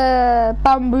just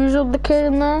bamboozled the kid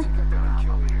in there. Cut down and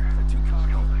kill me. They're too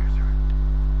cocky.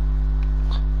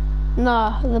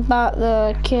 Nah,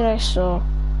 the kid I saw.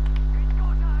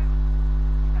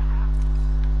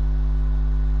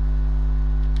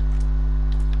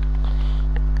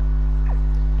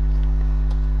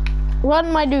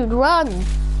 Run, my dude, run!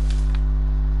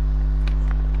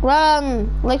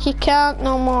 Run, like you can't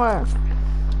no more.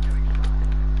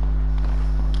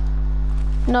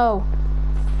 No.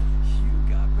 You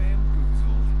got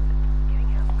bamboozled.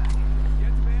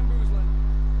 Get to bamboozling.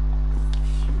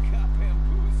 You got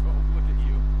bamboozled. Look at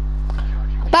you.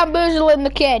 Bamboozling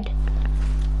the kid.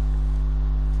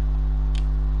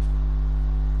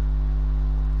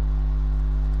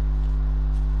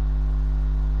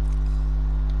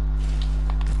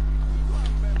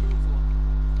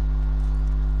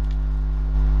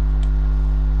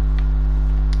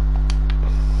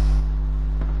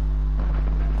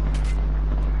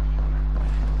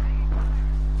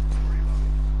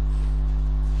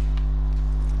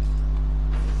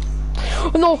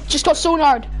 Oh no, just got so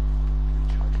hard.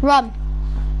 Run.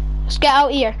 Let's get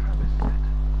out here.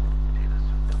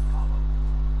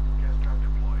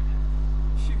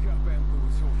 She got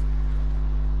bamboozled.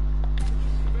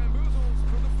 Bamboozles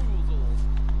for the foozles.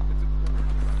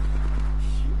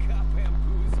 She got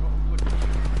bamboozled. Look at you.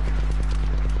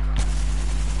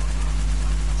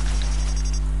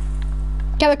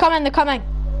 Okay, they're coming, they're coming.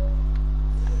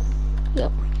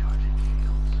 Yep.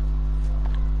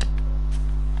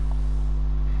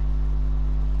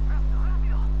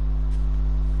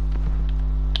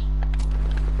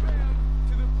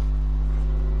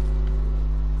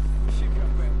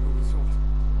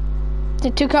 They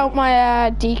took out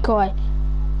my decoy.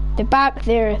 They're back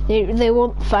there. They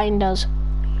won't find us.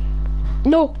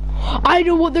 No, I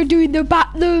know what they're doing. They're back.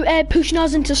 They're pushing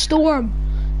us into storm.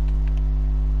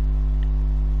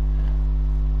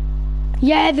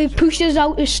 Yeah, they pushed us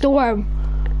out of storm.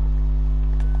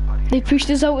 They pushed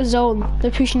us out of zone.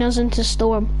 They're pushing us into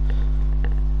storm.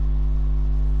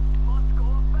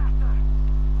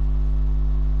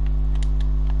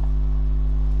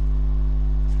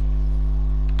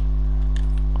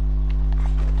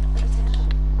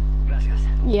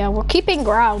 Yeah, we're keeping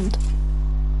ground.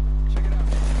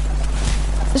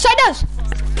 Beside us!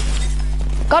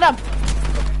 Got him!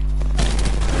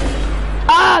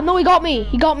 Ah, no, he got me.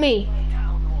 He got me.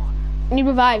 And he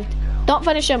revived. Don't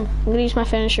finish him. I'm gonna use my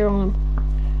finisher on him.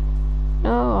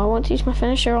 No, I want to use my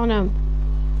finisher on him.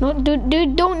 No,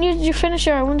 dude, don't use your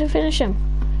finisher. I want to finish him.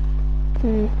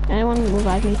 Anyone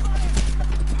revive me?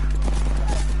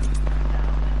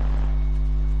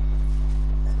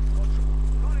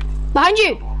 Behind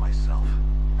you!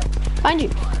 Behind you!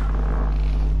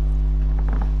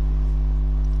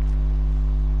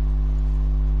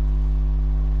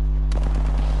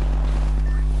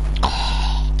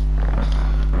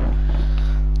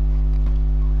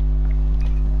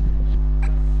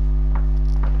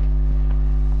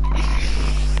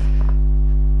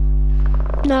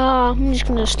 Nah, I'm just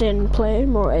gonna stay and play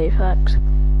more Apex.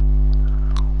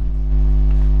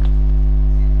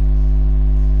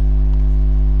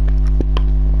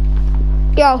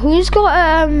 Yo, who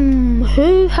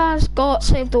has got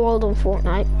Save the World on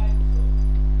Fortnite?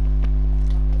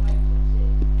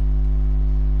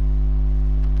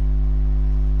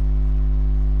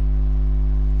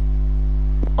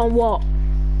 On what?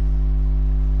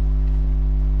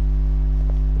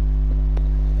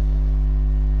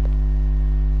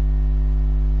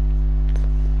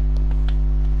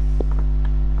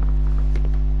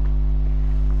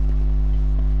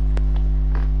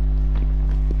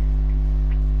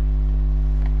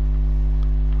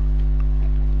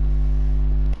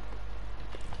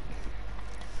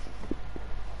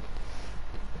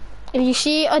 If you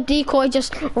see a decoy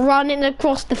just running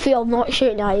across the field not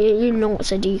shooting at you, you know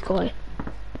it's a decoy.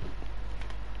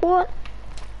 What?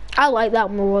 I like that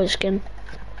Moroi skin.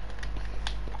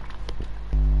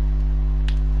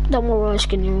 That Moroi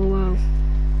skin, you're well.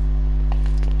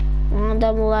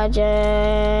 Random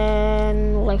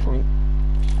legend, lifeline.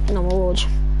 No more words.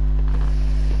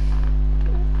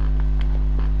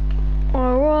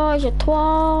 Moroi à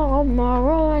toi,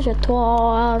 Moroi à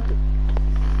toi.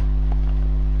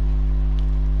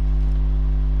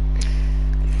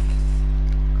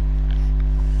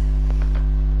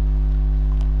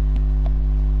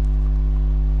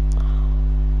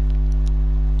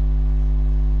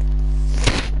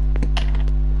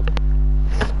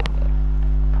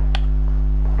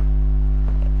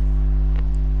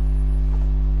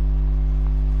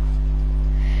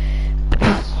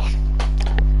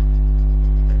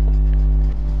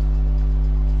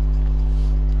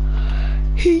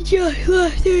 He just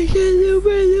left us in the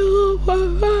middle of a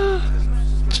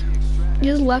match. He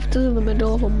just left us in the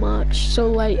middle of a match, so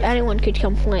like anyone could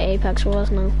come play Apex with us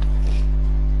now.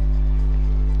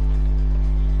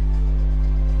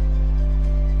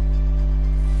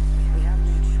 We have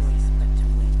no choice but to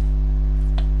win.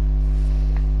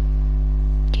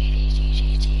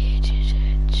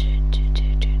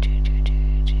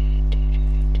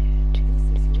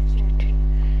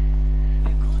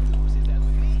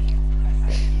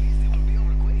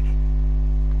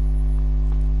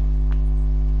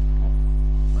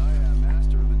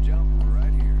 Master of the jump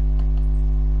right here.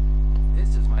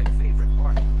 This is my favorite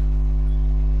part.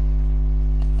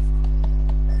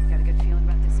 Got a good feeling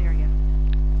about this area.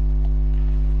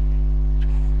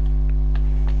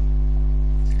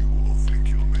 You all think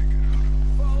you'll make it out of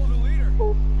Follow the leader.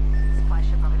 Supply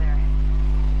ship over there.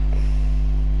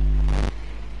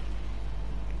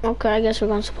 Okay, I guess we're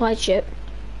going supply ship.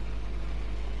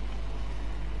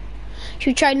 Should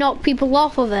we try and knock people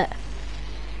off of it?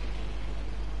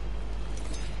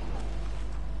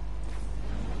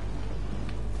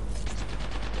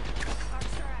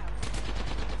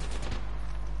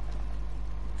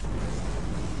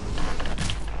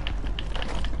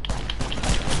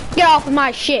 Get off of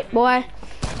my shit, boy.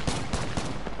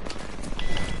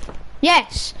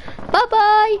 Yes.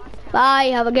 Bye-bye. Bye.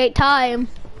 Have a great time.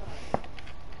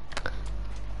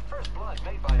 First blood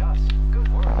made by us. Good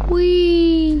work.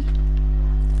 Whee.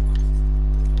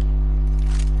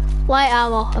 Light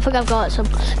ammo. I think I've got some.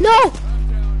 No! Calm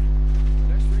down.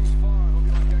 Next ring's far. Hope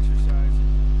you like exercise.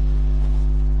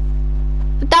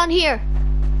 Down here.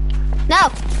 No.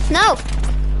 No.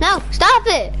 No. Stop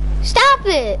it. Stop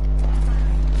it.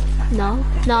 No.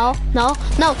 No. No.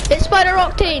 No. It's Spider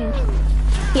Octane.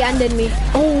 He ended me.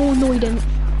 Oh, no he didn't.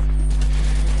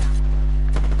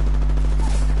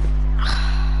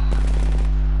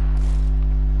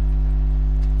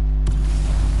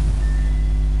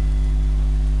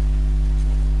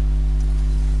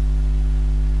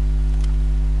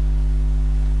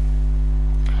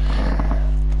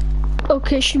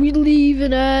 Okay, should we leave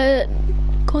and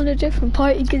go on a different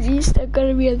party? Because he's still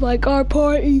gonna be at like our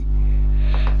party.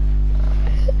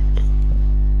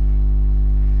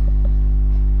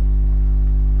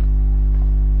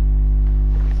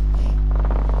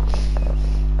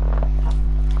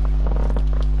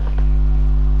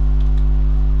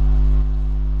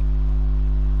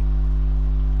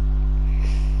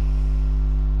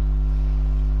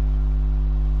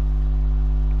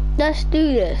 Let's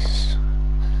do this.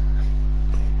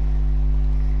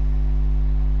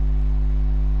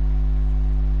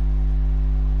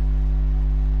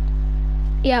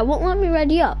 Yeah, it won't let me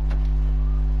ready up.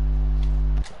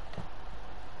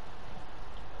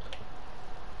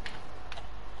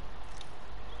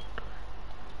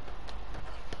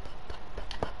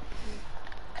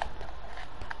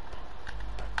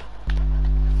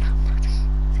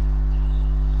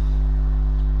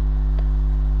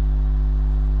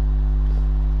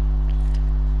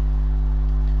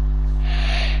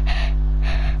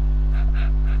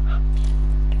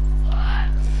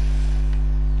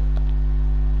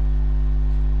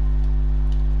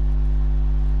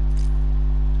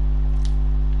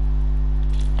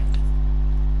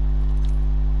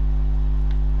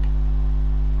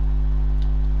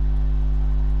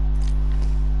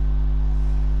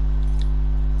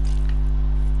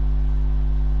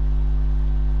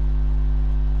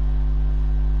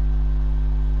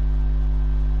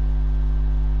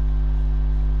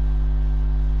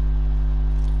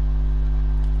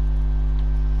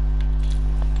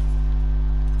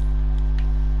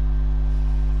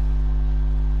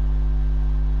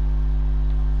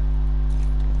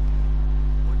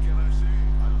 What can I say?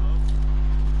 I love you.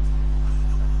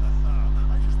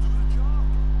 I just do the job.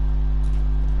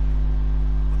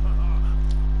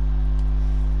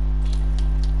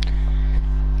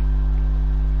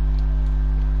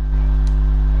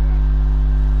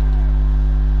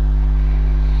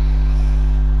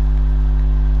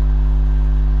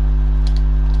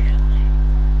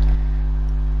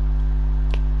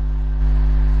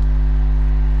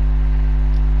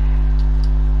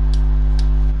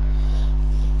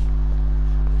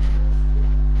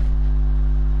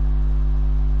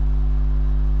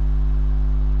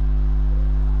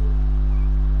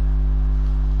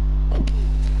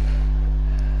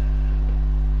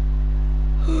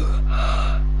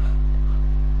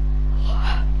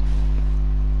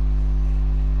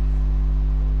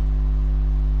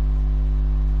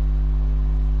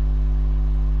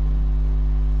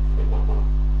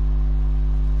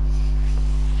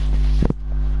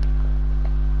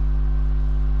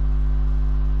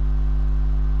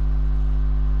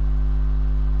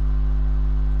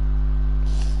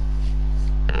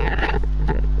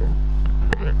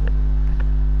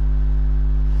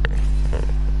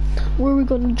 Where are we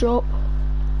gonna drop?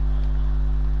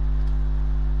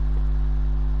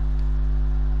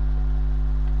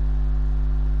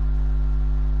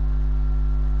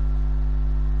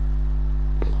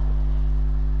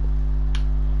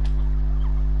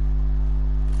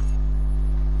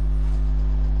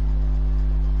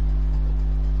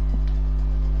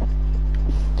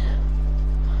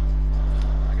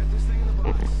 I got this thing in the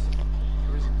box.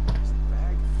 Or is it the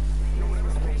bag? You know,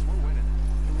 whatever's the case, we're winning.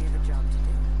 And we have a job to do.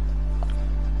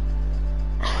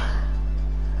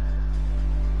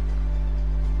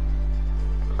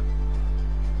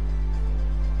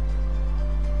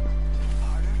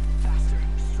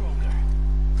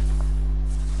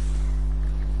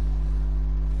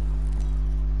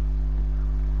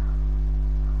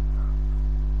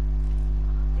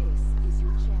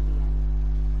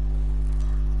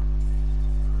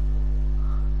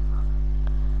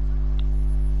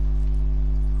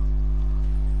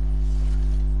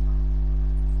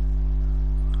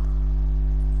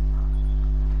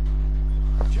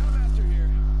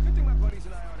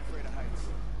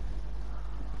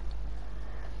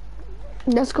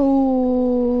 Let's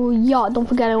go yacht. Don't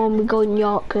forget when we go in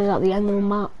yacht because it's at the end of the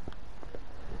map.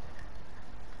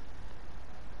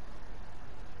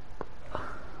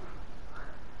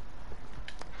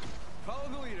 Follow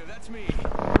the leader, that's me.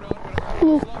 Whatever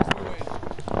Ooh. as long as we win.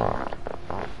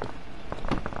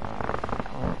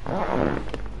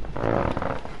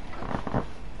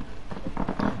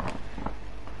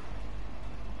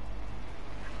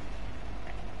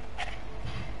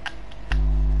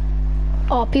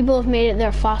 Oh, people have made it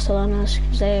there faster than us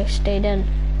because they stayed in.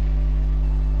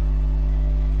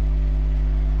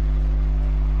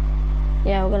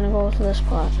 Yeah, we're gonna go to this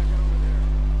spot.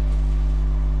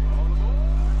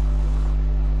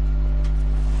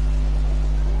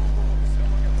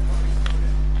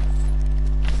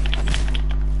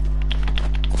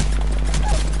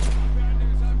 Bad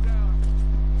news, I'm down.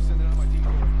 Sending out my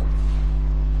decoy.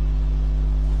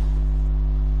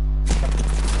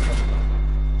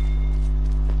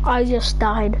 I just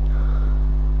died.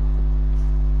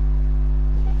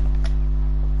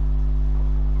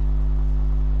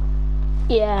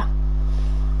 Yeah.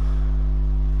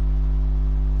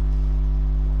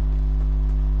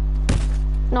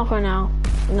 Not for now.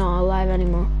 Not alive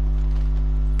anymore.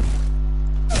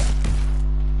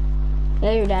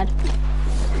 Yeah, you're dead.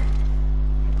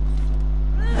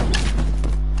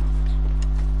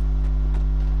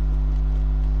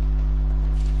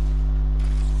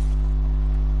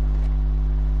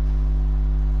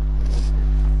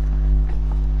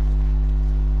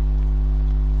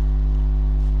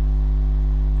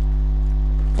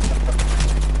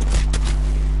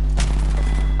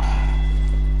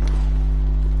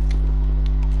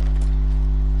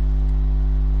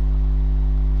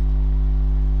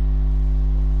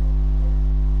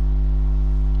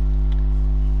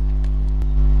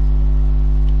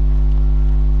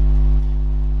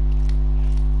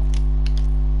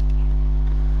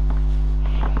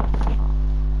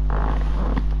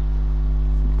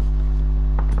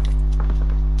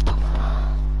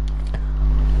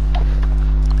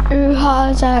 Who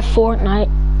has a Fortnite?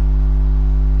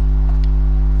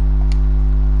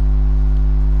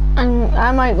 And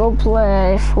I might go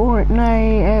play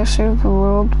Fortnite Super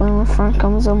World when my friend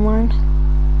comes online.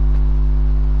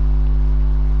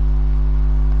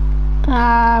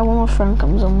 When my friend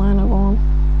comes online, I'll go on.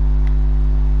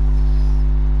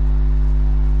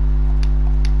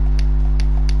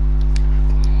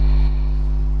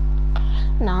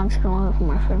 Nah, I'm just gonna wait for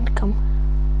my friend to come.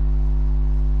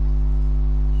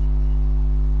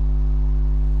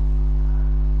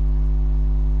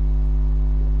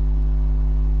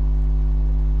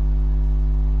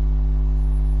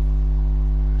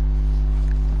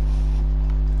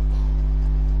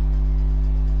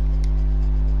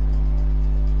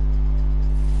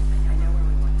 I know where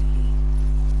we want to be.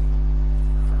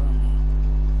 Follow me.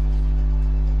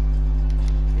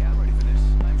 Yeah, I'm ready for this.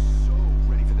 I'm so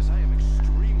ready for this. I am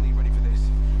extremely ready for this.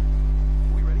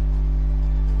 We ready?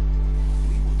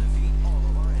 We will defeat all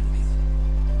of our enemies.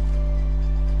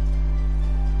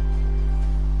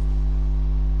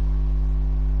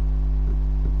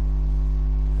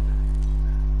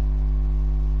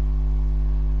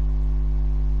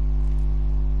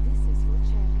 This is your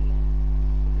champion.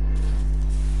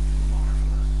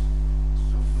 Marvelous.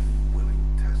 So many willing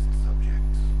test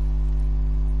subjects.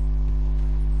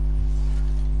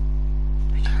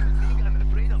 You think I'm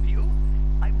afraid of you?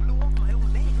 I blew off my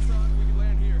own leg. We can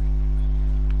land here.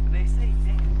 They say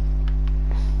dead.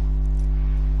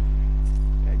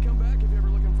 Hey, come back if you're ever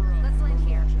looking for a Let's land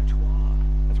here. revanche à trois.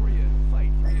 That's where you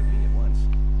fight three of me at once.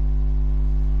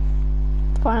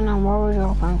 Find out where we're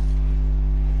going.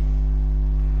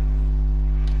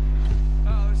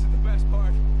 Oh, this is the best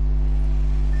part.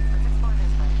 Let's explore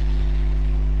this way.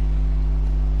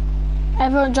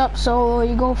 Everyone jump solo,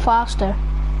 you go faster.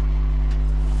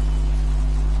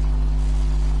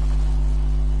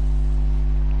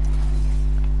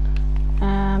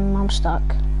 I'm stuck.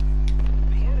 The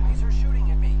enemies are shooting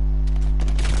at me.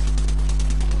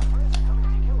 Coming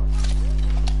to kill us.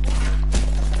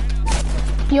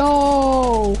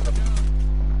 Yo!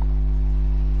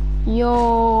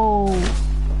 Yo!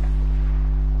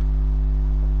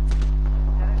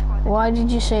 Why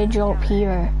did you say jump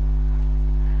here?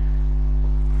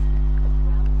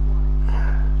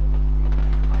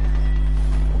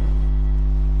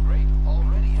 Great,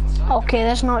 already inside. Okay,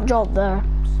 let's not jump there.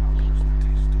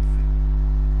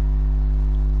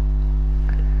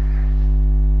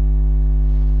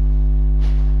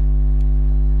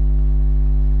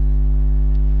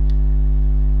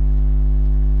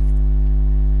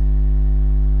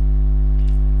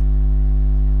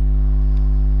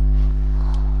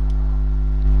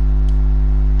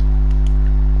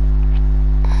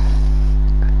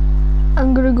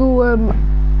 I'm gonna go, I'm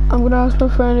gonna ask my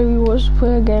friend if he wants to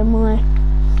play a game with me.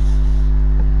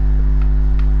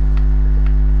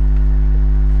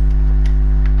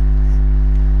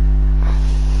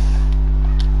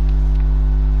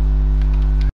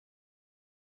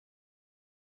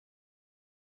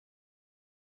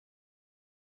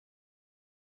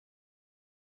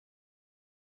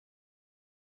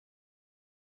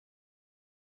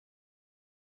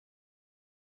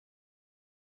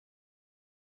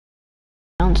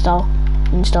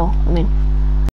 Install, I mean.